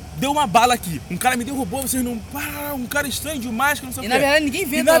 deu uma bala aqui, um cara me derrubou, vocês não... um cara estranho de máscara, não sei o E quê. na verdade ninguém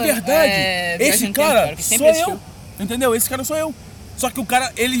inventa... E na verdade, esse viagem no cara tempo, que sempre sou existiu. eu. Entendeu? Esse cara sou eu. Só que o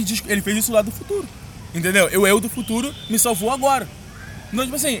cara, ele fez isso lá do futuro. Entendeu? Eu do futuro me salvou agora. Então,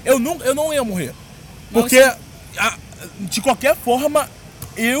 tipo assim, eu não ia morrer. Porque, de qualquer forma,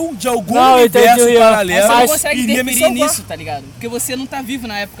 eu, de algum universo paralelo, você não consegue iria me interferir salvar. nisso, tá ligado? Porque você não tá vivo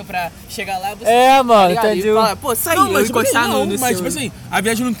na época pra chegar lá, você... mano, tá ligado? entendi. E fala, pô, sai, Não, eu mas, encostar no mas seu... tipo assim, a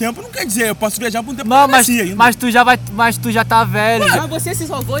viagem no tempo não quer dizer, eu posso viajar por um tempo Não, que eu nasci ainda. mas tu já tá velho. Mas você se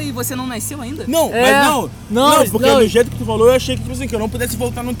salvou e você não nasceu ainda? Não, mas porque do jeito que tu falou, eu achei que, tipo assim, que eu não pudesse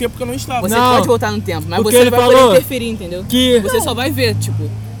voltar no tempo que eu não estava. Você Não. pode voltar no tempo, mas Porque você ele vai falou poder interferir, entendeu? que- Você só vai ver, tipo...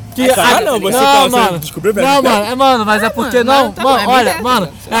 Que, você descobriu velho. Não, mano, mas é porque mano, não, tá mano, bom, é olha, verdade, mano,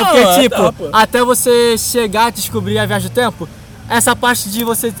 cara. é porque Não, tipo, tá, pô. até você chegar a descobrir a viagem do tempo, essa parte de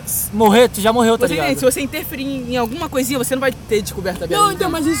você morrer, tu já morreu, tá Você ligado? entende? Se você interferir em alguma coisinha, você não vai ter descoberto a viagem. Não, então,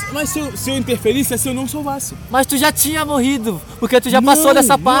 mas se eu interferisse, é se eu não salvasse. Mas tu já tinha morrido, porque tu já passou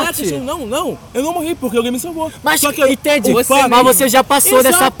dessa parte. Não, eu não morri porque alguém me salvou. Mas Só que entende? você- Mas você já passou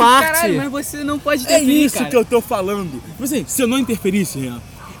Exato, dessa parte. Caralho, mas você não pode É interferir, isso cara. que eu tô falando. Tipo assim, se eu não interferisse, Renan,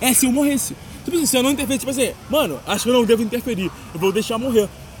 é se eu morresse. Tipo assim, se eu não interferisse, tipo assim, mano, acho que eu não devo interferir, eu vou deixar morrer.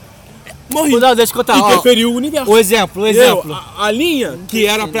 Morri. Não, deixa eu contar. Ó, Interferiu o universo. o exemplo. A linha que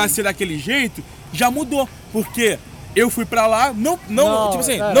era pra ser daquele jeito já mudou, porque eu fui pra lá, não tipo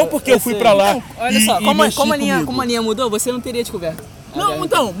assim, cara, não porque eu eu fui sei. pra lá. Então, olha e- só, e como, mexi como, a comigo. linha mudou, você não teria descoberto. a Não, viagem.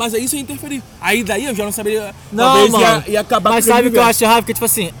 então, mas aí isso ia interferir. Aí daí eu já não saberia. Não, talvez mano. ia acabar Mas com sabe o que eu universo. acho errado? Porque, tipo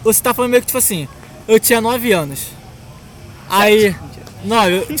assim, você tá falando meio que, tipo assim, eu tinha 9 anos. Aí. Não,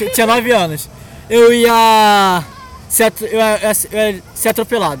 eu tinha 9 anos. Eu ia ser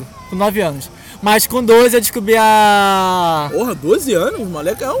atropelado com 9 anos. Mas com 12 eu descobri a. Porra, 12 anos? O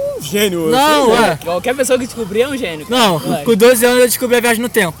moleque é um gênio. eu Não, sei, né? Qualquer pessoa que descobrir é um gênio. cara. Não, Vai. com 12 anos eu descobri a viagem no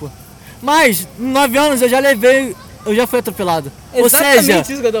tempo. Mas, com 9 anos eu já levei. Eu já fui atropelado. Ou Exatamente seja,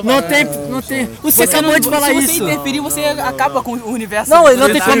 isso que eu tô não falando. não tem. Você acabou de falar se isso. Se você interferir, você acaba com o universo. Não, ele não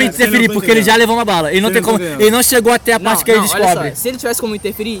tem verdade. como Você interferir, não tá porque ele já entendendo. levou uma bala. Ele não Você tem não tá como. entendendo. Ele não chegou até a parte que ele olha descobre. só, se ele tivesse como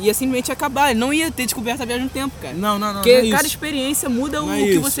interferir, ia simplesmente acabar. Ele não ia ter descoberto a viagem no tempo, cara. Não, Porque não é cada isso. experiência muda Não o é que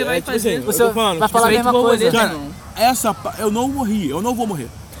isso. você É vai tipo fazer. assim, Você eu tô falando, vai tipo falar a assim, mesma borboleta, coisa. Cara, irmão. eu não morri, eu não vou morrer.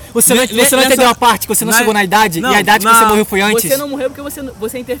 Você não Nessa- entendeu a parte que você não chegou na idade? Não, e a idade que você morreu foi antes? Você não morreu porque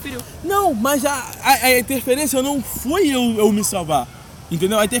você interferiu. Não, mas a interferência não foi eu me salvar.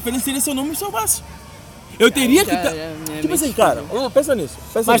 Entendeu? A interferência seria se eu não me salvasse. Eu teria que. Tipo assim, cara, pensa nisso.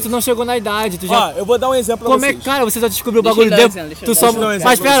 Mas tu não chegou na idade, tu já. Ó, eu vou dar um exemplo pra Como é vocês. que, cara, você só descobriu o Deixa bagulho ele dar depois. exemplo, deixa Tu ele só. dar exemplo. Mas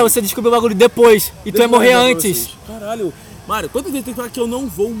Deixa eu dar pera, um você descobriu o bagulho depois. E tu Deixa ia eu dar um morrer exemplo pra antes. vocês. Caralho. Mário, quantas vezes tem que falar que eu não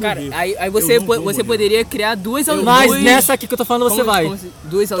vou morrer? Cara, aí Eu você, não vou você morrer. poderia criar duas Mas duas- nessa aqui que eu tô falando, você como- vai. como se-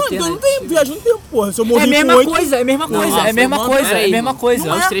 duas Não, então alternativas. não tem viagem no tempo, porra. Se eu É morrer a mesma com 8, coisa, é a mesma coisa, Nossa, é a mesma mano, coisa, é a peraí, mesma mano. coisa.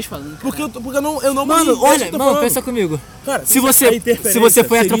 Nós três falando. Porque eu não morri. Mano, é isso olha, que eu tô mano, falando. pensa comigo. Cara, Se a você foi interferência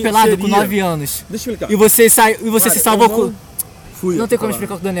atropelado com seria- 9 anos Deixa eu explicar. e você se Cara, salvou eu com. não fui Não tem como atropelado.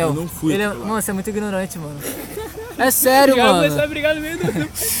 explicar com o Daniel. Eu não fui Ele é... atropelado. Mano, você é muito ignorante, mano. É sério, Cara, mano. você vai brigar no meio do...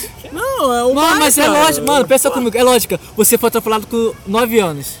 Não, é um. Mano, mas é lógico, mano, pensa comigo, é lógica. Você foi atropelado com 9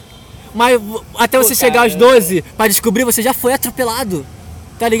 anos. Mas até você chegar aos 12 pra descobrir, você já foi atropelado.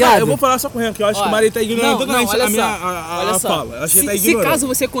 Tá ligado? Eu vou falar só com o Renan, que eu acho que o Olha, Mário tá ignorando totalmente olha a minha só, a olha só. fala. Eu acho que ele tá Se ignorando. caso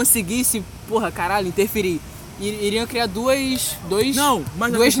você conseguisse, porra, caralho, interferir, iriam criar duas Não,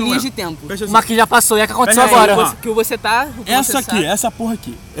 mas a duas questão linhas é- de tempo. Presta Uma que já passou e é a que aconteceu Pera aí, agora. ó. Que você tá... Essa você aqui, sabe. essa porra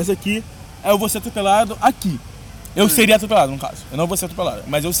aqui. Essa aqui eu vou ser atropelado aqui. Eu seria atropelado, no caso. Eu não vou ser atropelado,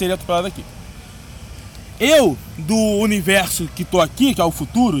 mas eu seria atropelado aqui. Eu, do universo que tô aqui, que é o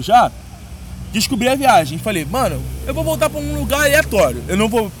futuro já, descobri a viagem. Falei, mano, eu vou voltar pra um lugar aleatório. Eu não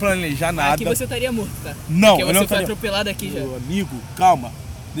vou planejar nada. Aqui você estaria morto, tá? Não, porque eu não você foi estaria... atropelado aqui já. Meu amigo, calma.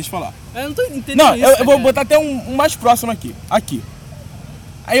 Deixa eu falar. Eu não tô entendendo Não, isso, eu vou cara. botar até um mais próximo aqui. Aqui.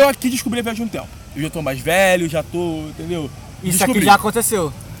 Aí eu aqui descobri a viagem de um tempo. Eu já tô mais velho, já tô, entendeu? Isso Descobri. aqui já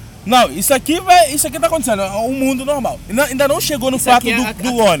aconteceu. Não, isso aqui tá acontecendo, é um mundo normal. Ainda não chegou no Isso fato aqui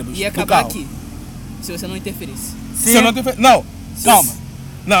do ônibus, ia do acabar carro. aqui, se você não interferisse. Se eu não não, calma.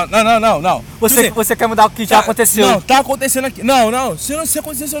 Não. Você quer mudar o que já aconteceu. Não, tá acontecendo aqui. Não. Se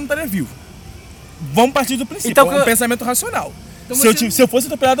acontecesse, eu não estaria vivo. Vamos partir do princípio, Então, é um pensamento racional. Então Se eu fosse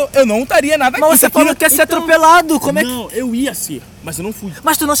atropelado, eu não estaria nada aqui. Mas você Isso aqui falou que ia ser então- atropelado, como é que... Não, eu ia ser, mas eu não fui.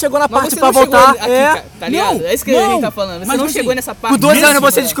 Mas tu não chegou na Mas parte você pra não chegou voltar, aqui, é... cara, tá ligado? Não, É isso que a não. gente tá falando. Você Mas não assim, chegou nessa parte. Com 12 Mesmo, anos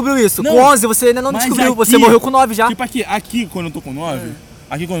você mano. descobriu isso, Não. com 11 você ainda não Mas descobriu, aqui- você morreu com 9 já. Tipo aqui quando eu tô com 9,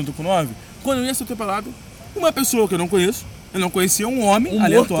 quando eu ia ser atropelado, uma pessoa que eu não conheço, eu não conhecia um homem Um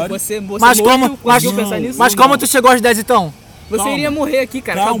aleatório. morto, você Mas morto, como, conseguiu pensar nisso? mas como tu chegou aos 10 então? Você Calma. iria morrer aqui,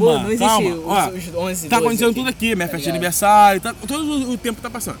 cara. Calma, Acabou, não existe calma. Ó, os 11, Tá 12 acontecendo aqui. tudo aqui, minha Tá festa de ligado? aniversário, todo o tempo tá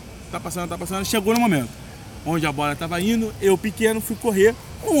passando. Tá passando, chegou no momento onde a bola tava indo, eu pequeno fui correr,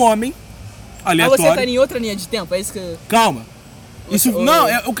 um homem Mas aleatório. você tá em outra linha de tempo, é isso que... Calma. Isso, Ô, não,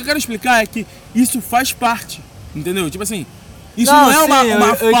 o que eu quero explicar é que isso faz parte, entendeu? Tipo assim, isso Não, não, é uma, sim, uma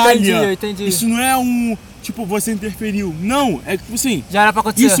eu falha. entendi, eu entendi. Isso não é um, tipo, você interferiu. Não, é tipo assim, Já era pra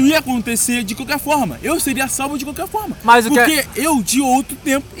acontecer. isso ia acontecer de qualquer forma. Eu seria salvo de qualquer forma. Mas o que- porque eu, de outro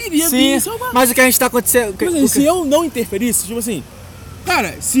tempo, iria vir Sim, me salvar. mas o que a gente tá acontecendo... Tipo assim, se eu não interferisse, tipo assim,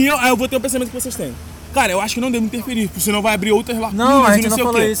 cara, aí eu vou ter o pensamento que vocês têm. Cara, eu acho que não devo interferir, porque senão vai abrir outras lacunas Não, a e gente não sei o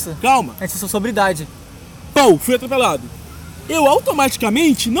falou quê. isso. Calma. A gente só sobre idade. Pô, fui atropelado. Eu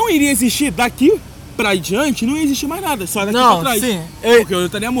automaticamente não iria existir daqui pra diante, não ia existir mais nada, só daqui Não, pra trás. sim. Porque eu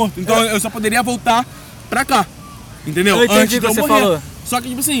estaria morto. Então eu só poderia voltar pra cá. Entendeu? Eu entendi Antes o de que eu você morrer. falou. Só que,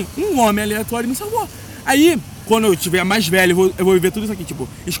 tipo assim, um homem aleatório me salvou. Aí, quando eu tiver mais velho, eu vou viver tudo isso aqui, tipo,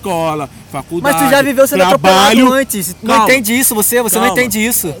 escola, faculdade. Mas tu já viveu sendo trabalho. atropelado antes. Não Calma. entende isso, você não Calma. entende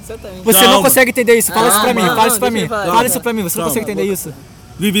isso. Exatamente. Você não Calma. consegue entender isso. Fala isso pra mim, Calma. fala isso pra Não, mim. deixa eu falar. Fala isso pra mim, você não Calma. consegue entender isso.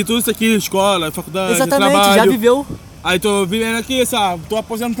 Vivi tudo isso aqui, escola, faculdade, Exatamente, trabalho. já viveu. Aí tô vivendo aqui, sabe, tô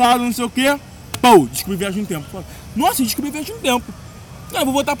aposentado, não sei o quê. Pô, descobri viagem no tempo. Nossa, descobri viagem no tempo. Eu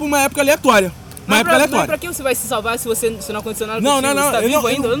vou voltar pra uma época aleatória. Uma época Mas aleatória. pra que você vai se salvar se não aconteceu nada Não, contigo? não, Você tá eu vivo não-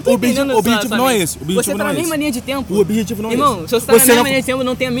 ainda? Eu não tô o objetivo- entendendo o objetivo essa não é mente. esse, o objetivo Você tá não na é mesma esse. linha de tempo. O objetivo não é Irmão, esse. se você tá Você na mesma não- linha de tempo,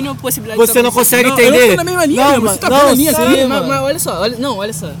 não tem a mínima possibilidade Você de não consegue Não, eu entender. não tô na mesma linha, Não, você mano, tá não, vendo a linha sim, aqui? mano. Mas olha só,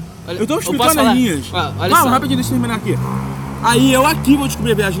 olha só. Eu tô posso explicando falar? as linhas. Olha Calma, só. rapidinho, deixa eu terminar aqui. Aí eu aqui vou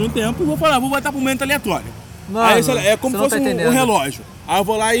descobrir a viagem no tempo e vou falar, vou botar pro momento aleatório. Mano, Aí sei lá, é como você se não fosse tá um entendendo. relógio. Aí eu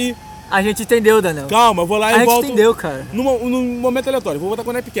vou lá e... A gente entendeu, Daniel. Calma, eu vou lá A e gente volto... entendeu, cara. Num momento aleatório, vou botar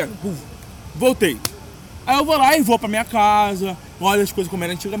quando é pequeno. Voltei. Aí eu vou lá e vou pra minha casa, olho as coisas como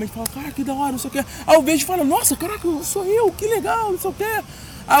era antigamente, falo, cara, que da hora, não sei o que. Aí eu vejo e falo, nossa, caraca, sou eu, que legal, não sei o que.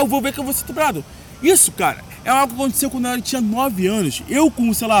 Aí eu vou ver que eu vou ser estuprado. Isso, cara, é algo que aconteceu quando eu tinha 9 anos. Eu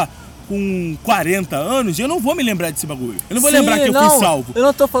com, sei lá, com 40 anos, eu não vou me lembrar desse bagulho. Eu não vou Sim, lembrar que eu não, fui salvo. Eu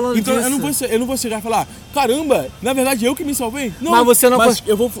não tô falando Então disso. eu não vou chegar e falar, caramba, na verdade eu que me salvei. Não, Mas você não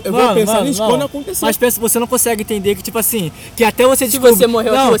eu vou Mano, pensar mano, nisso não. quando acontecer. Mas pensa, você não consegue entender que, tipo assim, que até você Se descobre... você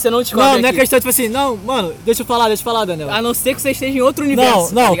morreu aqui, você não descobre Não, não é aqui. questão, tipo assim, não, mano, deixa eu falar, Daniel. A não ser que você esteja em outro universo, Não,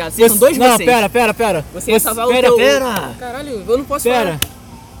 tá não. ligado? Vocês são dois Não, vocês. pera. Você ia salvar o pera, teu... pera. Caralho, eu não posso Pera. falar.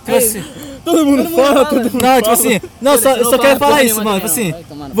 Tipo assim, Todo mundo fala, todo mundo não, tipo assim, não, Foda-se, eu não só quero fala falar porra isso, nenhuma, mano, tipo não. assim, Vai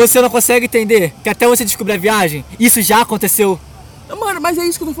tomar no você não consegue entender que até você descobrir a viagem, isso já aconteceu. Mano, mas é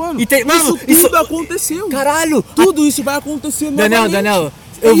isso que eu tô falando. Mano, isso tudo aconteceu. Caralho! Tudo isso vai acontecer Daniel, novamente. Daniel,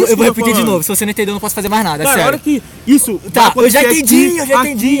 É eu isso que vou eu tô repetir de falando. novo, se você não entendeu eu não posso fazer mais nada, é Cara, a sério. hora que isso vai Tá, eu já acontecer entendi, aqui, eu já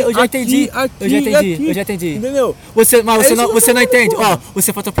entendi. aqui, Eu já entendi. Entendeu? Mas É isso você que não, eu você tô não falando, entende, porra. ó,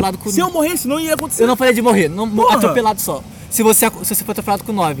 você foi atropelado com... Se eu morresse, não ia acontecer. Eu não falei de morrer, não, Porra. atropelado só. Se você foi atropelado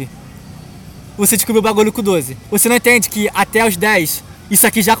com 9, você descobriu o bagulho com 12. Você não entende que até os 10, isso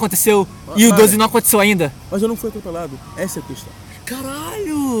aqui já aconteceu e o Mano. 12 não aconteceu ainda? Mas eu não fui atropelado. Essa é a questão.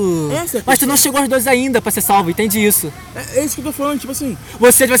 Caralho! Essa é a Mas tu questão. não chegou aos 12 ainda pra ser salvo, entende isso? É isso que eu tô falando, tipo assim.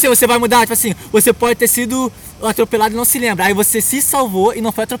 Você vai mudar, tipo assim, você pode ter sido atropelado e não se lembra. Aí você se salvou e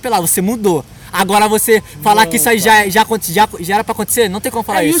não foi atropelado, você mudou. Agora você falar que isso aí já era pra acontecer, não tem como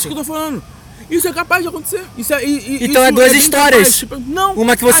falar É isso. isso que eu tô falando. Isso é capaz de acontecer. Isso é, Então é duas bem histórias. capaz, tipo, não.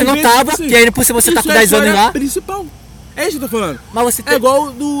 Uma que você às não vezes, tava, tipo assim, que aí por cima você tá isso com é a 10 anos história lá. principal. É isso que eu tô falando. Mas você É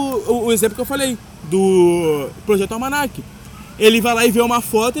igual o exemplo que eu falei, do Projeto Almanac. Ele vai lá e vê uma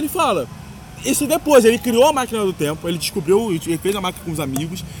foto e ele fala. Isso depois, ele criou a máquina do tempo, ele descobriu, ele fez a máquina com os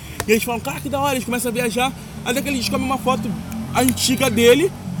amigos. E eles falam, cara, que da hora, eles começam a viajar, até que eles descobrem uma foto antiga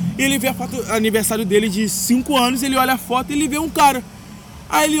dele, e ele vê a foto, aniversário dele de 5 anos, ele olha a foto e ele vê um cara.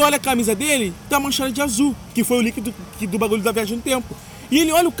 Aí ele olha a camisa dele, tá manchada de azul, que foi o líquido do bagulho da viagem no tempo. E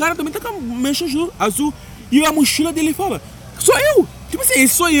ele olha, o cara também tá com a mancha azul. E a mochila dele fala, sou eu! Tipo assim,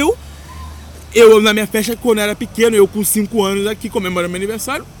 esse sou eu. Eu, na minha festa, quando eu era pequeno, eu com 5 anos aqui, comemorando meu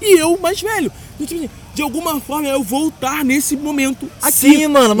aniversário, e eu mais velho. Então, tipo assim, de alguma forma, eu voltar nesse momento aqui. Sim,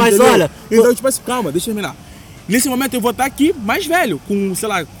 mano, mas entendeu? olha... Então, tipo assim, calma, deixa eu terminar. Nesse momento, eu vou estar aqui mais velho, com, sei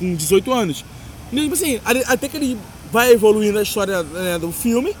lá, com 18 anos. E, tipo assim, até que ele vai evoluindo a história, né, do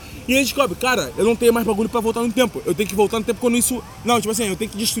filme, e ele descobre, cara, eu não tenho mais bagulho pra voltar no tempo. Eu tenho que voltar no tempo quando isso... Não, tipo assim, eu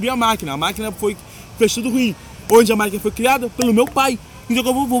tenho que destruir a máquina. A máquina fez tudo ruim. Onde a máquina foi criada? Pelo meu pai. Então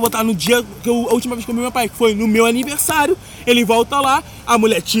eu vou botar no dia que a última vez que eu vi meu pai, que foi no meu aniversário. Ele volta lá, a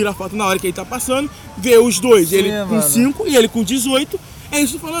mulher tira a foto na hora que ele tá passando, vê os dois, sim, ele com 5 e ele com 18. É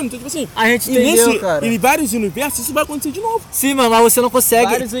isso que eu tô falando. Então, tipo assim, a gente entendeu, cara. Em vários universos, isso vai acontecer de novo. Sim, mano, mas você não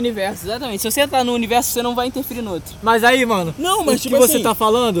consegue... Vários universos, exatamente. Se você tá no universo, você não vai interferir no outro. Mas aí, mano, não, mas o tipo que você assim, tá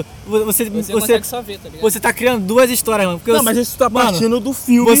falando, você consegue só ver, tá ligado? Você tá criando duas histórias, mano. Não, mas isso tá partindo do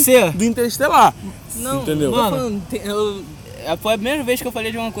filme do Interestelar. Não, entendeu? Mano, foi a primeira vez que eu falei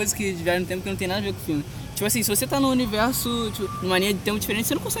de uma coisa que de viagem no tempo que não tem nada a ver com o filme. Tipo assim, se você tá no universo, tipo, numa linha de tempo diferente,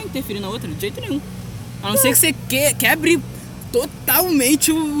 você não consegue interferir na outra de jeito nenhum. A não ser que você quebre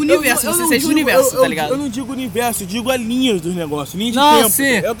totalmente o universo, você seja o universo, tá ligado? Eu não digo universo, eu digo a linha dos negócios, linha de tempo.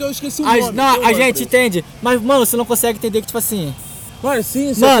 Sim. É o que eu esqueci o nome. Não, a gente entende, mas, mano, você não consegue entender que, tipo assim... Mano,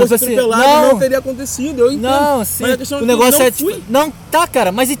 sim, se eu fosse atropelado, não teria acontecido, eu entendo. Não, sim, mas a questão o negócio é, tipo... Não, tá,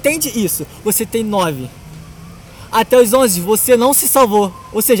 cara, mas entende isso. Você tem 9. Até os 11, você não se salvou.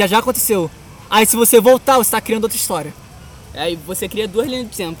 Ou seja, já aconteceu. Aí se você voltar, você tá criando outra história. Aí você cria 2 linhas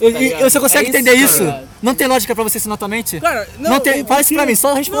de tempo, tá você consegue entender isso? Não tem lógica pra você ensinar tua mente? Cara, não tem, fala isso pra mim,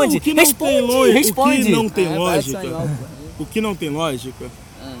 só responde. O que não tem lógica, o que não tem lógica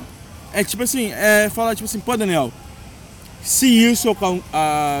é tipo assim, falar tipo assim, pô, Daniel, se isso não...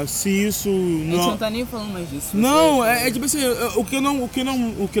 A gente não tá nem falando mais disso. Não, tipo assim, o que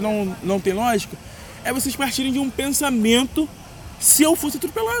não tem lógica é vocês partirem de um pensamento se eu fosse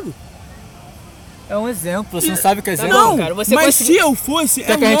atropelado. É um exemplo, você não sabe o que é exemplo? Não, cara, mas se eu fosse,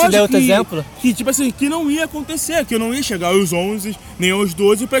 quer que a gente dê outro exemplo? Que, tipo assim, que não ia acontecer, que eu não ia chegar aos 11, nem aos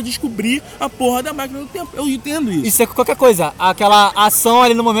 12 pra descobrir a porra da máquina do tempo. Eu entendo isso. Isso é qualquer coisa, aquela ação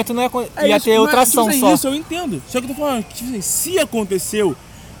ali no momento não ia ter outra ação tipo assim, só. Isso eu entendo, só que eu tô falando, tipo assim, se aconteceu,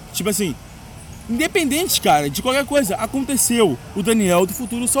 tipo assim, independente, cara, de qualquer coisa, aconteceu, o Daniel do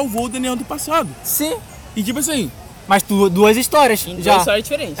futuro salvou o Daniel do passado. Sim. E tipo assim... Mas duas histórias. Em duas histórias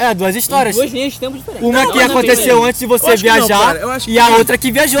diferentes. Duas histórias. Em 2 linhas de tempo diferentes. Uma que aconteceu antes de você viajar e a outra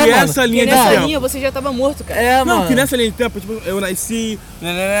que viajou, mano. Essa linha de tempo. Nessa linha você já tava morto, cara. Não, que nessa linha de tempo, tipo, eu nasci,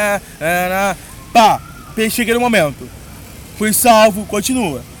 pá, cheguei no momento. Fui salvo,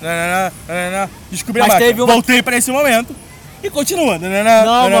 continua. Descobri a máquina. Voltei pra esse momento. E continua.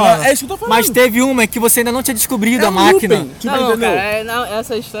 Não, mano. É isso que eu tô falando. Mas teve uma que você ainda não tinha descobrido a máquina. Não, cara,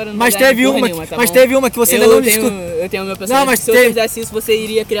 essa história não mas teve uma, nenhuma, tá mas bom? teve uma que você ainda não descobriu. Eu tenho o meu personagem. Não, mas se eu fizesse isso, você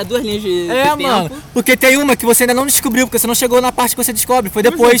iria criar 2 linhas de tempo. Mano, porque tem uma que você ainda não descobriu, porque você não chegou na parte que você descobre, foi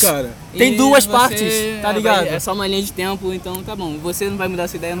depois. Cara. Tem 2 partes, tá ligado? É só uma linha de tempo, então tá bom. Você não vai mudar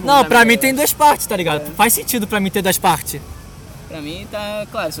essa ideia, não, pra mim tem 2 partes, tá ligado? Faz sentido pra mim ter 2 partes. Pra mim tá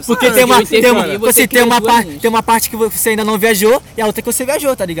claro. Se você porque tem uma parte que você ainda não viajou e a outra que você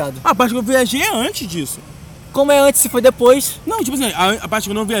viajou, tá ligado? A parte que eu viajei é antes disso. Como é antes se foi depois? Não, tipo assim, a parte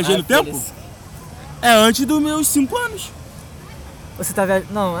que eu não viajei no tempo é antes dos meus 5 anos. Você tá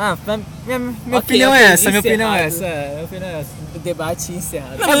viajando. Não, minha opinião é essa, minha opinião é essa. O debate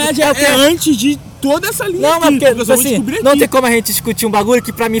encerrado. Na verdade, é antes de toda essa linha. Não, mas porque assim, não tem como a gente discutir um bagulho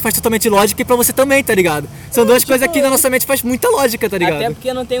que pra mim faz totalmente lógica e pra você também, tá ligado? São 2 coisas que na nossa mente faz muita lógica, tá ligado? Até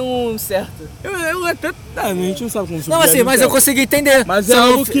porque não tem um certo. Eu até. A gente não sabe como não, assim, mas eu consegui entender. Mas só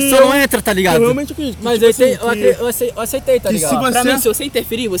não entra, tá ligado? Eu realmente acredito. Mas eu aceitei, tá ligado? Pra mim, se você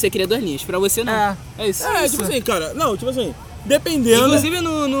interferir, você cria 2 linhas. Pra você, não. É isso. Tipo assim, cara. Não, tipo assim. Dependendo. Inclusive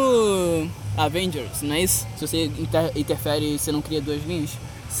no Avengers, não é isso? Se você interfere, você não cria 2 linhas?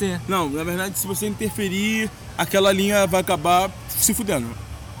 Sim. Não, na verdade, se você interferir, aquela linha vai acabar se fudendo.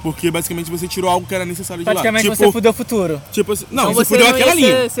 Porque basicamente você tirou algo que era necessário de lá. Praticamente você fudeu o futuro. Tipo assim, não, então você fudeu aquela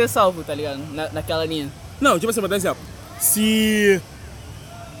linha. Você ser salvo, tá ligado? Naquela linha. Não, tipo assim, vou dar exemplo. Se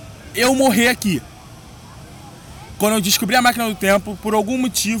eu morrer aqui, quando eu descobrir a máquina do tempo, por algum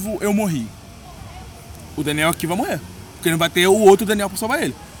motivo eu morri. O Daniel aqui vai morrer. Porque não vai ter o outro Daniel pra salvar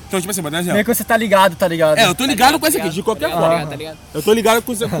ele. Então, tipo assim, vai dar exemplo. Meio que você tá ligado, tá ligado? Eu tô ligado com isso aqui, de qualquer forma. Tá ligado. Eu tô ligado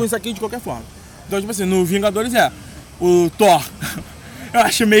com isso aqui de qualquer forma. Então, tipo assim, no Vingadores o Thor. Eu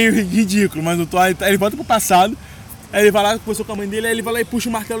acho meio ridículo, mas o Thor, ele volta pro passado, aí ele vai lá, conversou com a mãe dele, aí ele vai lá e puxa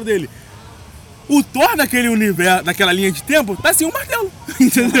o martelo dele. O Thor daquele universo, daquela linha de tempo, tá sem um martelo,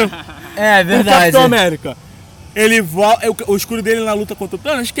 entendeu? É O verdade. Capitão América, ele volta, o escudo dele na luta contra o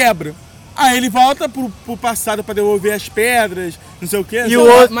Thanos quebra. Aí ele volta pro passado pra devolver as pedras, não sei o quê. E o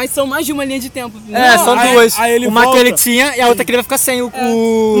outro- Mas são mais de uma linha de tempo. É, Não, são aí- duas. aí ele Uma que volta. ele tinha e a outra que ele vai ficar sem o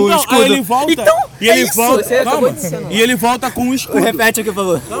Então, escudo. aí ele volta. Então, e ele isso, volta. você acabou Calma. de se anular. E ele volta com o escudo. repete o que eu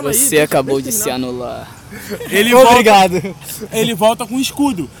falou. Você acabou de se anular. Ele Obrigado. Ele volta com o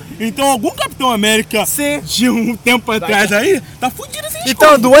escudo. Então algum Capitão América Sim. de um tempo atrás aí tá fudido sem escudo.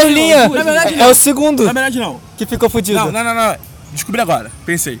 Então, duas linhas. duas linhas. É o segundo Na verdade não. que ficou fudido. Não. Descobri agora.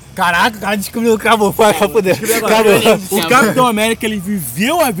 Pensei. Caraca, o cara descobriu, acabou, foi, pra poder. Agora. Acabou. O Capitão América, ele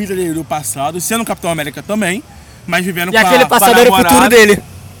viveu a vida dele do passado, sendo Capitão América também, mas vivendo E com a aquele passado era o namorada. futuro dele.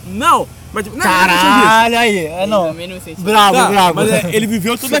 Não, mas não, Caralho, aí. É não. Também não senti. Bravo, Tá, bravo. mas ele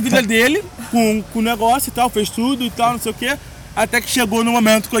viveu toda a vida dele com o negócio e tal, fez tudo e tal, não sei o quê. Até que chegou no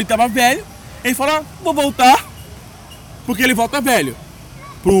momento que ele tava velho, ele falou, vou voltar, porque ele volta velho,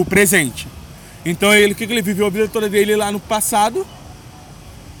 pro presente. Então ele, o que ele viveu a vida toda dele lá no passado,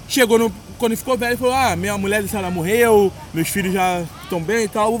 chegou quando ele ficou velho, ele falou, minha mulher ela morreu, meus filhos já estão bem e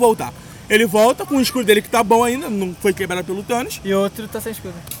tal, vou voltar. Ele volta com o escudo dele que tá bom ainda, não foi quebrado pelo Thanos. E outro tá sem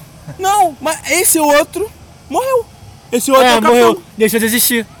escudo. Não, mas esse outro morreu. Esse outro é o morreu. Capitão. Deixou de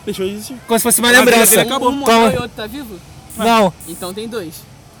existir. Deixou de existir. Como se fosse uma A vida lembrança. dele acabou. Um Como- morreu e o outro tá vivo? Não. Então tem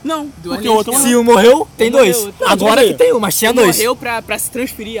dois. Não, Duas porque o outro linhas morreu. Se um morreu, tem Um dois. morreu. Agora que tem um, mas tinha dois. Morreu pra se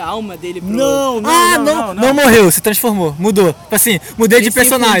transferir a alma dele pro... Não, Não morreu, se transformou, mudou. Tipo assim, mudei de Eles se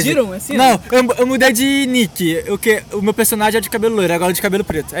personagem. fundiram, assim, Não, né? eu mudei de nick. O meu personagem é de cabelo loiro, agora é de cabelo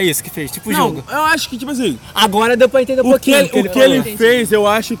preto. É isso que fez, tipo o Não, jogo. eu acho que, tipo assim, Agora deu pra entender um o que pouquinho. ele falou. fez, eu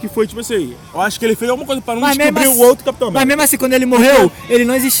acho que foi, tipo assim, eu acho que ele fez alguma coisa pra não Mas mesmo descobrir assim- o outro Capitão Mas América. mesmo assim, quando ele morreu, ele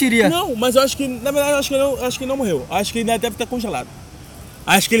não existiria. Não, mas eu acho que, na verdade, eu acho que ele não morreu. Acho que ele ainda deve estar congelado.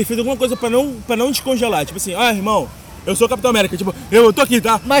 Acho que ele fez alguma coisa pra não descongelar. Tipo assim, irmão, eu sou o Capitão América. Tipo, eu tô aqui,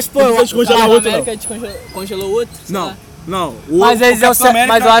 tá? Mas, pô, Não precisa descongelar A outro, não. América congelou o outro? sei Não, lá. não. Mas, o Capitão América...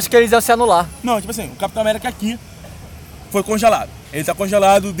 mas eu acho que eles iam se anular. Não, tipo assim, o Capitão América aqui foi congelado. Ele tá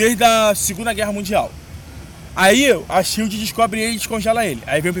congelado desde a Segunda Guerra Mundial. Aí a SHIELD descobre ele e descongela ele.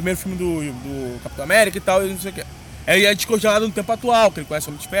 Aí vem o primeiro filme do Capitão América e tal, e não sei o que. Aí é descongelado no tempo atual, que ele conhece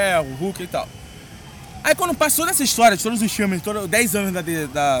o Homem de Ferro, o Hulk e tal. Aí quando passou dessa história, de todos os filmes, 10 anos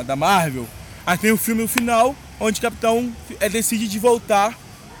da Marvel, aí tem o filme no final, onde o Capitão decide de voltar,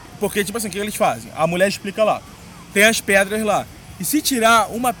 porque tipo assim, o que eles fazem? A mulher explica lá, tem as pedras lá, e se tirar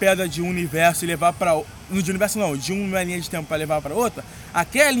uma pedra de um universo e levar pra... de universo não, de uma linha de tempo pra levar pra outra,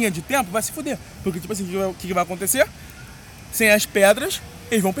 aquela linha de tempo vai se fuder, porque tipo assim, o que vai acontecer? Sem as pedras,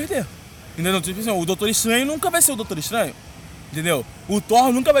 eles vão perder. Entendeu? Tipo assim, o Doutor Estranho nunca vai ser o Doutor Estranho. Entendeu? O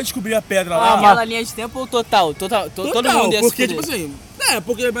Thor nunca vai descobrir a pedra lá. Aquela linha de tempo ou total? Todo mundo ia se porque, fuder. tipo assim,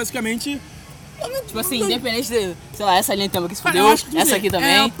 porque basicamente. Tipo assim, independente de, sei lá, essa linha de tempo que se eu fudeu, acho que, tipo essa assim, aqui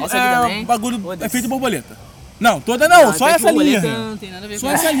também, essa aqui também. Bagulho Foda-se. efeito borboleta. Não, toda não, só até que essa linha. borboleta Não tem nada a ver Só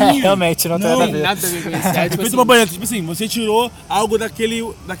com isso. essa linha. Realmente, não tem nada a ver. Nada a ver com isso. É, tipo Efeito assim, borboleta, tipo assim, você tirou algo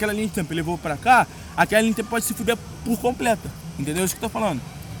daquela linha de tempo, levou pra cá, aquela linha de tempo pode se fuder por completa. Entendeu? É isso que eu tô falando.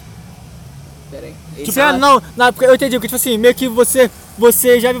 peraí. Tipo, não, porque eu entendi, porque tipo assim, meio que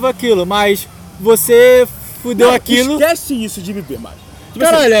você já viveu aquilo, mas você fudeu Não, aquilo. Esquece isso de viver mais. Tipo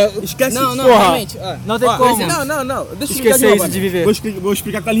Caralho, esquece Não, isso. não, Porra. realmente. Ó, Não tem Ó, como. Não. Deixa eu Esquecer explicar de novo, isso de né? viver. Vou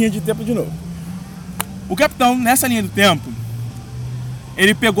explicar com a linha de tempo de novo. O Capitão, nessa linha do tempo,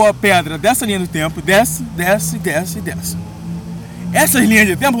 ele pegou a pedra dessa linha do tempo, desce. Essas linhas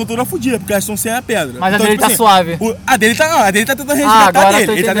de tempo estão todas fodidas, porque elas estão sem a pedra. Mas a Então, dele tipo tá assim, suave. A dele tá tentando resgatar agora dele.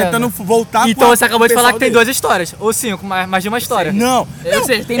 tô Ele tá entendendo. tentando voltar Então com você acabou de falar pessoal que tem dele. duas histórias, ou cinco, mais de uma história. Não, Ou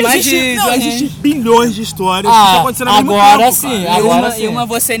seja, tem mais de Não, duas existem linhas. bilhões de histórias que Ah, estão acontecendo ao mesmo agora tempo, sim, cara. agora E uma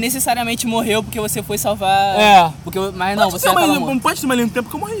você necessariamente morreu porque você foi salvar. É. Porque, mas não, você Não, acaba mas morto. não pode ter uma linha do tempo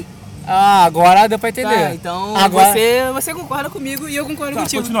que eu morri. Agora deu pra entender. Tá, então Agora... você concorda comigo e eu concordo Tá,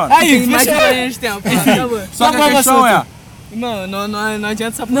 contigo. continuando. Aí, Tem mais de fechou. duas linhas de tempo. Acabou. Só que Qual a é o questão assunto? é... Mano, não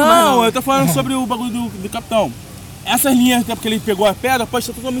adianta essa porra Não, mais não. eu tô falando sobre o bagulho do Capitão. Essas linhas, até porque ele pegou a pedra, pode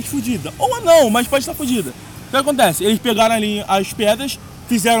estar totalmente fodida. Ou não, mas pode estar fodida. O que acontece? Eles pegaram ali as pedras,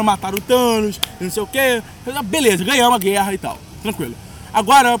 fizeram matar o Thanos, não sei o quê. Beleza, ganhamos a guerra e tal. Tranquilo.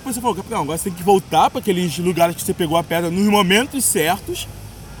 Agora, você falou, Capitão, agora você tem que voltar para aqueles lugares que você pegou a pedra nos momentos certos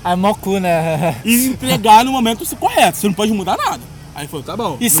É mó cu, né? e entregar no momento correto. Você não pode mudar nada. Aí falou, tá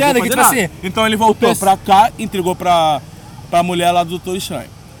bom. E não sendo vou que, fazer tipo nada. assim, Então ele voltou pra cá, entregou pra mulher lá do Doutor Estranho.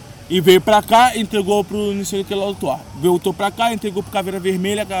 E veio pra cá, entregou pro não sei o que lá do Thor. Voltou pra cá, entregou pro Caveira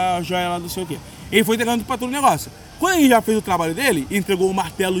Vermelha, com a joia lá do não sei o que. Ele foi entregando pra todo o negócio. Quando ele já fez o trabalho dele, entregou o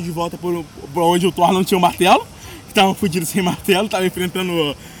martelo de volta pra onde o Thor não tinha o martelo, que tava fudido sem martelo, tava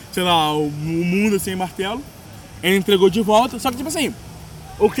enfrentando, sei lá, o mundo sem martelo. Ele entregou de volta, só que tipo assim,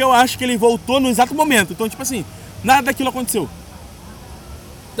 o que eu acho que ele voltou no exato momento. Então, tipo assim, nada daquilo aconteceu.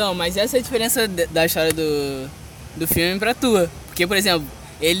 Então, mas essa é a diferença da história do filme pra tua. Porque, por exemplo,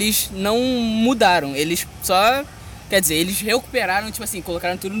 eles não mudaram, eles só... Quer dizer, eles recuperaram, tipo assim,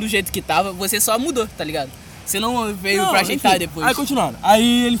 colocaram tudo do jeito que tava, você só mudou, tá ligado? Você não veio pra ajeitar depois. Aí continuaram.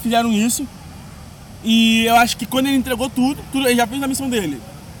 Aí eles fizeram isso. E eu acho que quando ele entregou tudo, ele já fez a missão dele.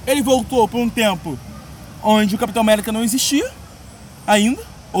 Ele voltou por um tempo onde o Capitão América não existia ainda,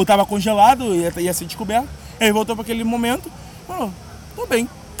 ou estava congelado, ia ser descoberto. Ele voltou para aquele momento, falou, tô bem,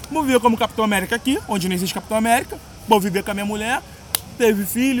 vou viver como Capitão América aqui, onde não existe Capitão América, vou viver com a minha mulher, teve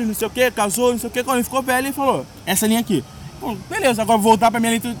filhos, não sei o que, casou, não sei o que. Quando ele ficou velho, ele falou, essa linha aqui. Bom, beleza, agora vou voltar para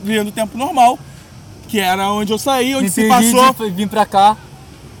minha linha do tempo normal, que era onde eu saí, onde se passou... Vim pra cá.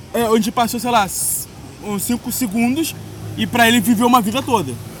 Onde passou, sei lá, uns 5 segundos e pra ele viver uma vida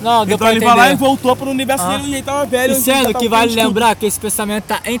toda. Não, deu então pra ele entender. vai lá e voltou pro universo dele e ele tava velho. E sendo que vale lembrar que esse pensamento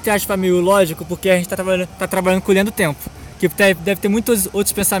tá, entre aspas, meio lógico, porque a gente tá trabalhando com linha do tempo. Que deve ter muitos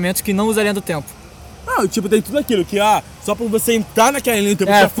outros pensamentos que não usam a linha do tempo. Não, tipo, tem tudo aquilo que, só pra você entrar naquela linha do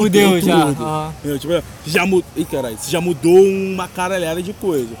tempo, É, já fudeu já. Entendeu? Tipo, já mudou. Ih, caralho, você já mudou uma caralhada de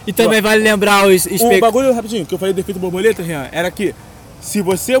coisa. E também vale lembrar O bagulho, rapidinho, que eu falei do efeito borboleta, Rian, era que se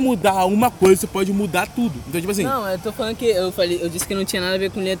você mudar uma coisa, você pode mudar tudo. Então, tipo assim... Não, eu tô falando que eu disse que não tinha nada a ver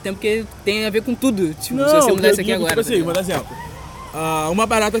com linha do tempo, porque tem a ver com tudo. Tipo, não, se você mudar eu isso aqui digo, agora. Tipo assim, vou dar exemplo. Uma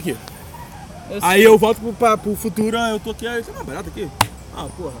barata aqui. Aí sei. eu volto pro futuro, eu tô aqui, aí tem uma barata aqui.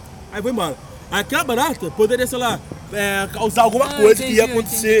 Porra. Aí vou embora. Aquela barata poderia, sei lá, causar alguma coisa que ia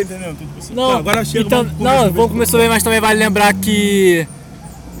acontecer, entendeu? Tipo assim. Não, agora chega então, vamos começar bem, mas também vale lembrar que...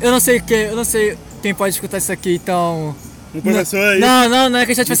 Eu não sei quem pode escutar isso aqui, então... Um professor aí. Não é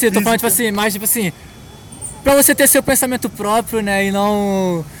questão, tipo assim, eu tô falando, tipo assim, mais, tipo assim... Pra você ter seu pensamento próprio, né, e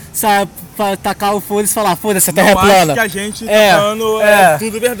não... Sabe, tacar o foda-se e falar, foda-se, a terra é plana. Acho que a gente tá falando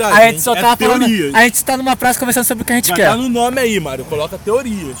tudo verdade. A gente só tá falando... teorias. A gente tá numa praça conversando sobre o que a gente quer. Tá no nome aí, Mário. Coloca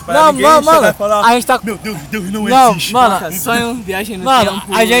teorias. Não, mano, falar, a gente tá... Meu Deus não existe. Mano, Sonho, viagem no mano,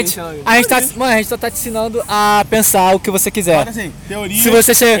 tempo... a gente só tá te ensinando a pensar o que você quiser. Olha assim,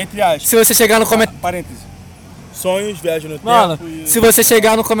 teorias, entre aspas. Se você chegar no comentário... Parênteses. Sonhos, viagem no Mano, tempo e... se você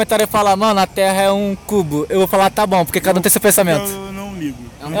chegar no comentário e falar, mano, a Terra é um cubo, eu vou falar, tá bom, porque cada um tem seu pensamento. Eu não ligo.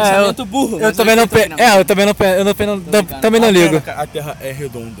 É um pensamento burro. Eu também não ligo. A Terra é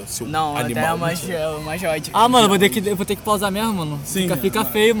redonda, seu Não, a animal. Terra é uma joia. Mano, eu vou ter que pausar mesmo, mano. Sim, Fica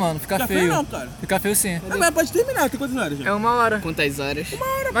feio, mano. Fica feio. Não, cara. Fica feio sim. Mas pode terminar, tem quantas horas já? É 1 hora. Quantas horas?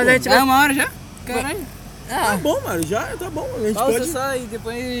 Mas a gente É 1 hora já? Caralho. Tá bom, mano, já tá bom. A gente Pausa pode... só e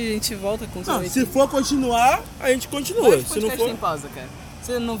depois a gente volta com Não, se for continuar, a gente continua. Se não for... tem pausa, cara.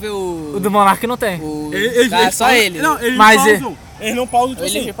 Você não vê o... O do Monark não tem. Só ele. Não, eles Mas pausam. Eles não pausam, tipo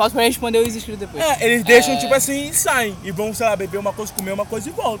Ele assim. pausa pra responder os inscritos depois. Eles deixam, tipo assim, e saem. E vão, sei lá, beber uma coisa, comer uma coisa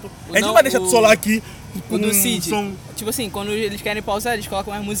e voltam. A gente não Não, vai deixar do celular aqui com O do Cid, som... tipo assim, quando eles querem pausar, eles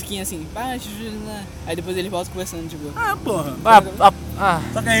colocam umas musiquinhas assim, aí depois eles voltam conversando, tipo. Porra.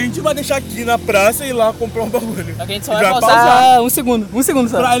 Só que a gente vai deixar aqui na praça e ir lá comprar um bagulho. Só que a gente só vai pausar 1 segundo. 1 segundo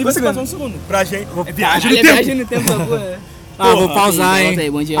só. Pra ele vai passar 1 segundo. Pra gente, é viagem no Ele tempo. viaja no tempo da porra. Vou pausar, sim, hein. volta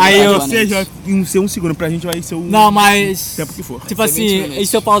aí, bom dia, Aí boa eu... noite. Ou seja, não ser 1 segundo, pra gente vai ser o Não, mas... tempo que for. Tipo assim, e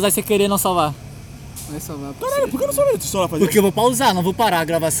se eu pausar e você querer não salvar? Vai salvar. Caralho, por que eu não sabia disso lá fazer? Porque eu vou pausar, não vou parar a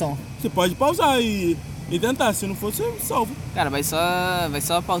gravação. Você pode pausar e tentar, se não for, você salva. Cara, vai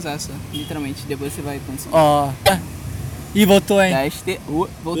só pausar, só, literalmente. Depois você vai continuar. Ó. Ih, voltou, hein.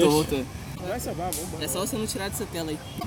 Voltou. Vai salvar, vamos embora. É só você não tirar dessa tela aí.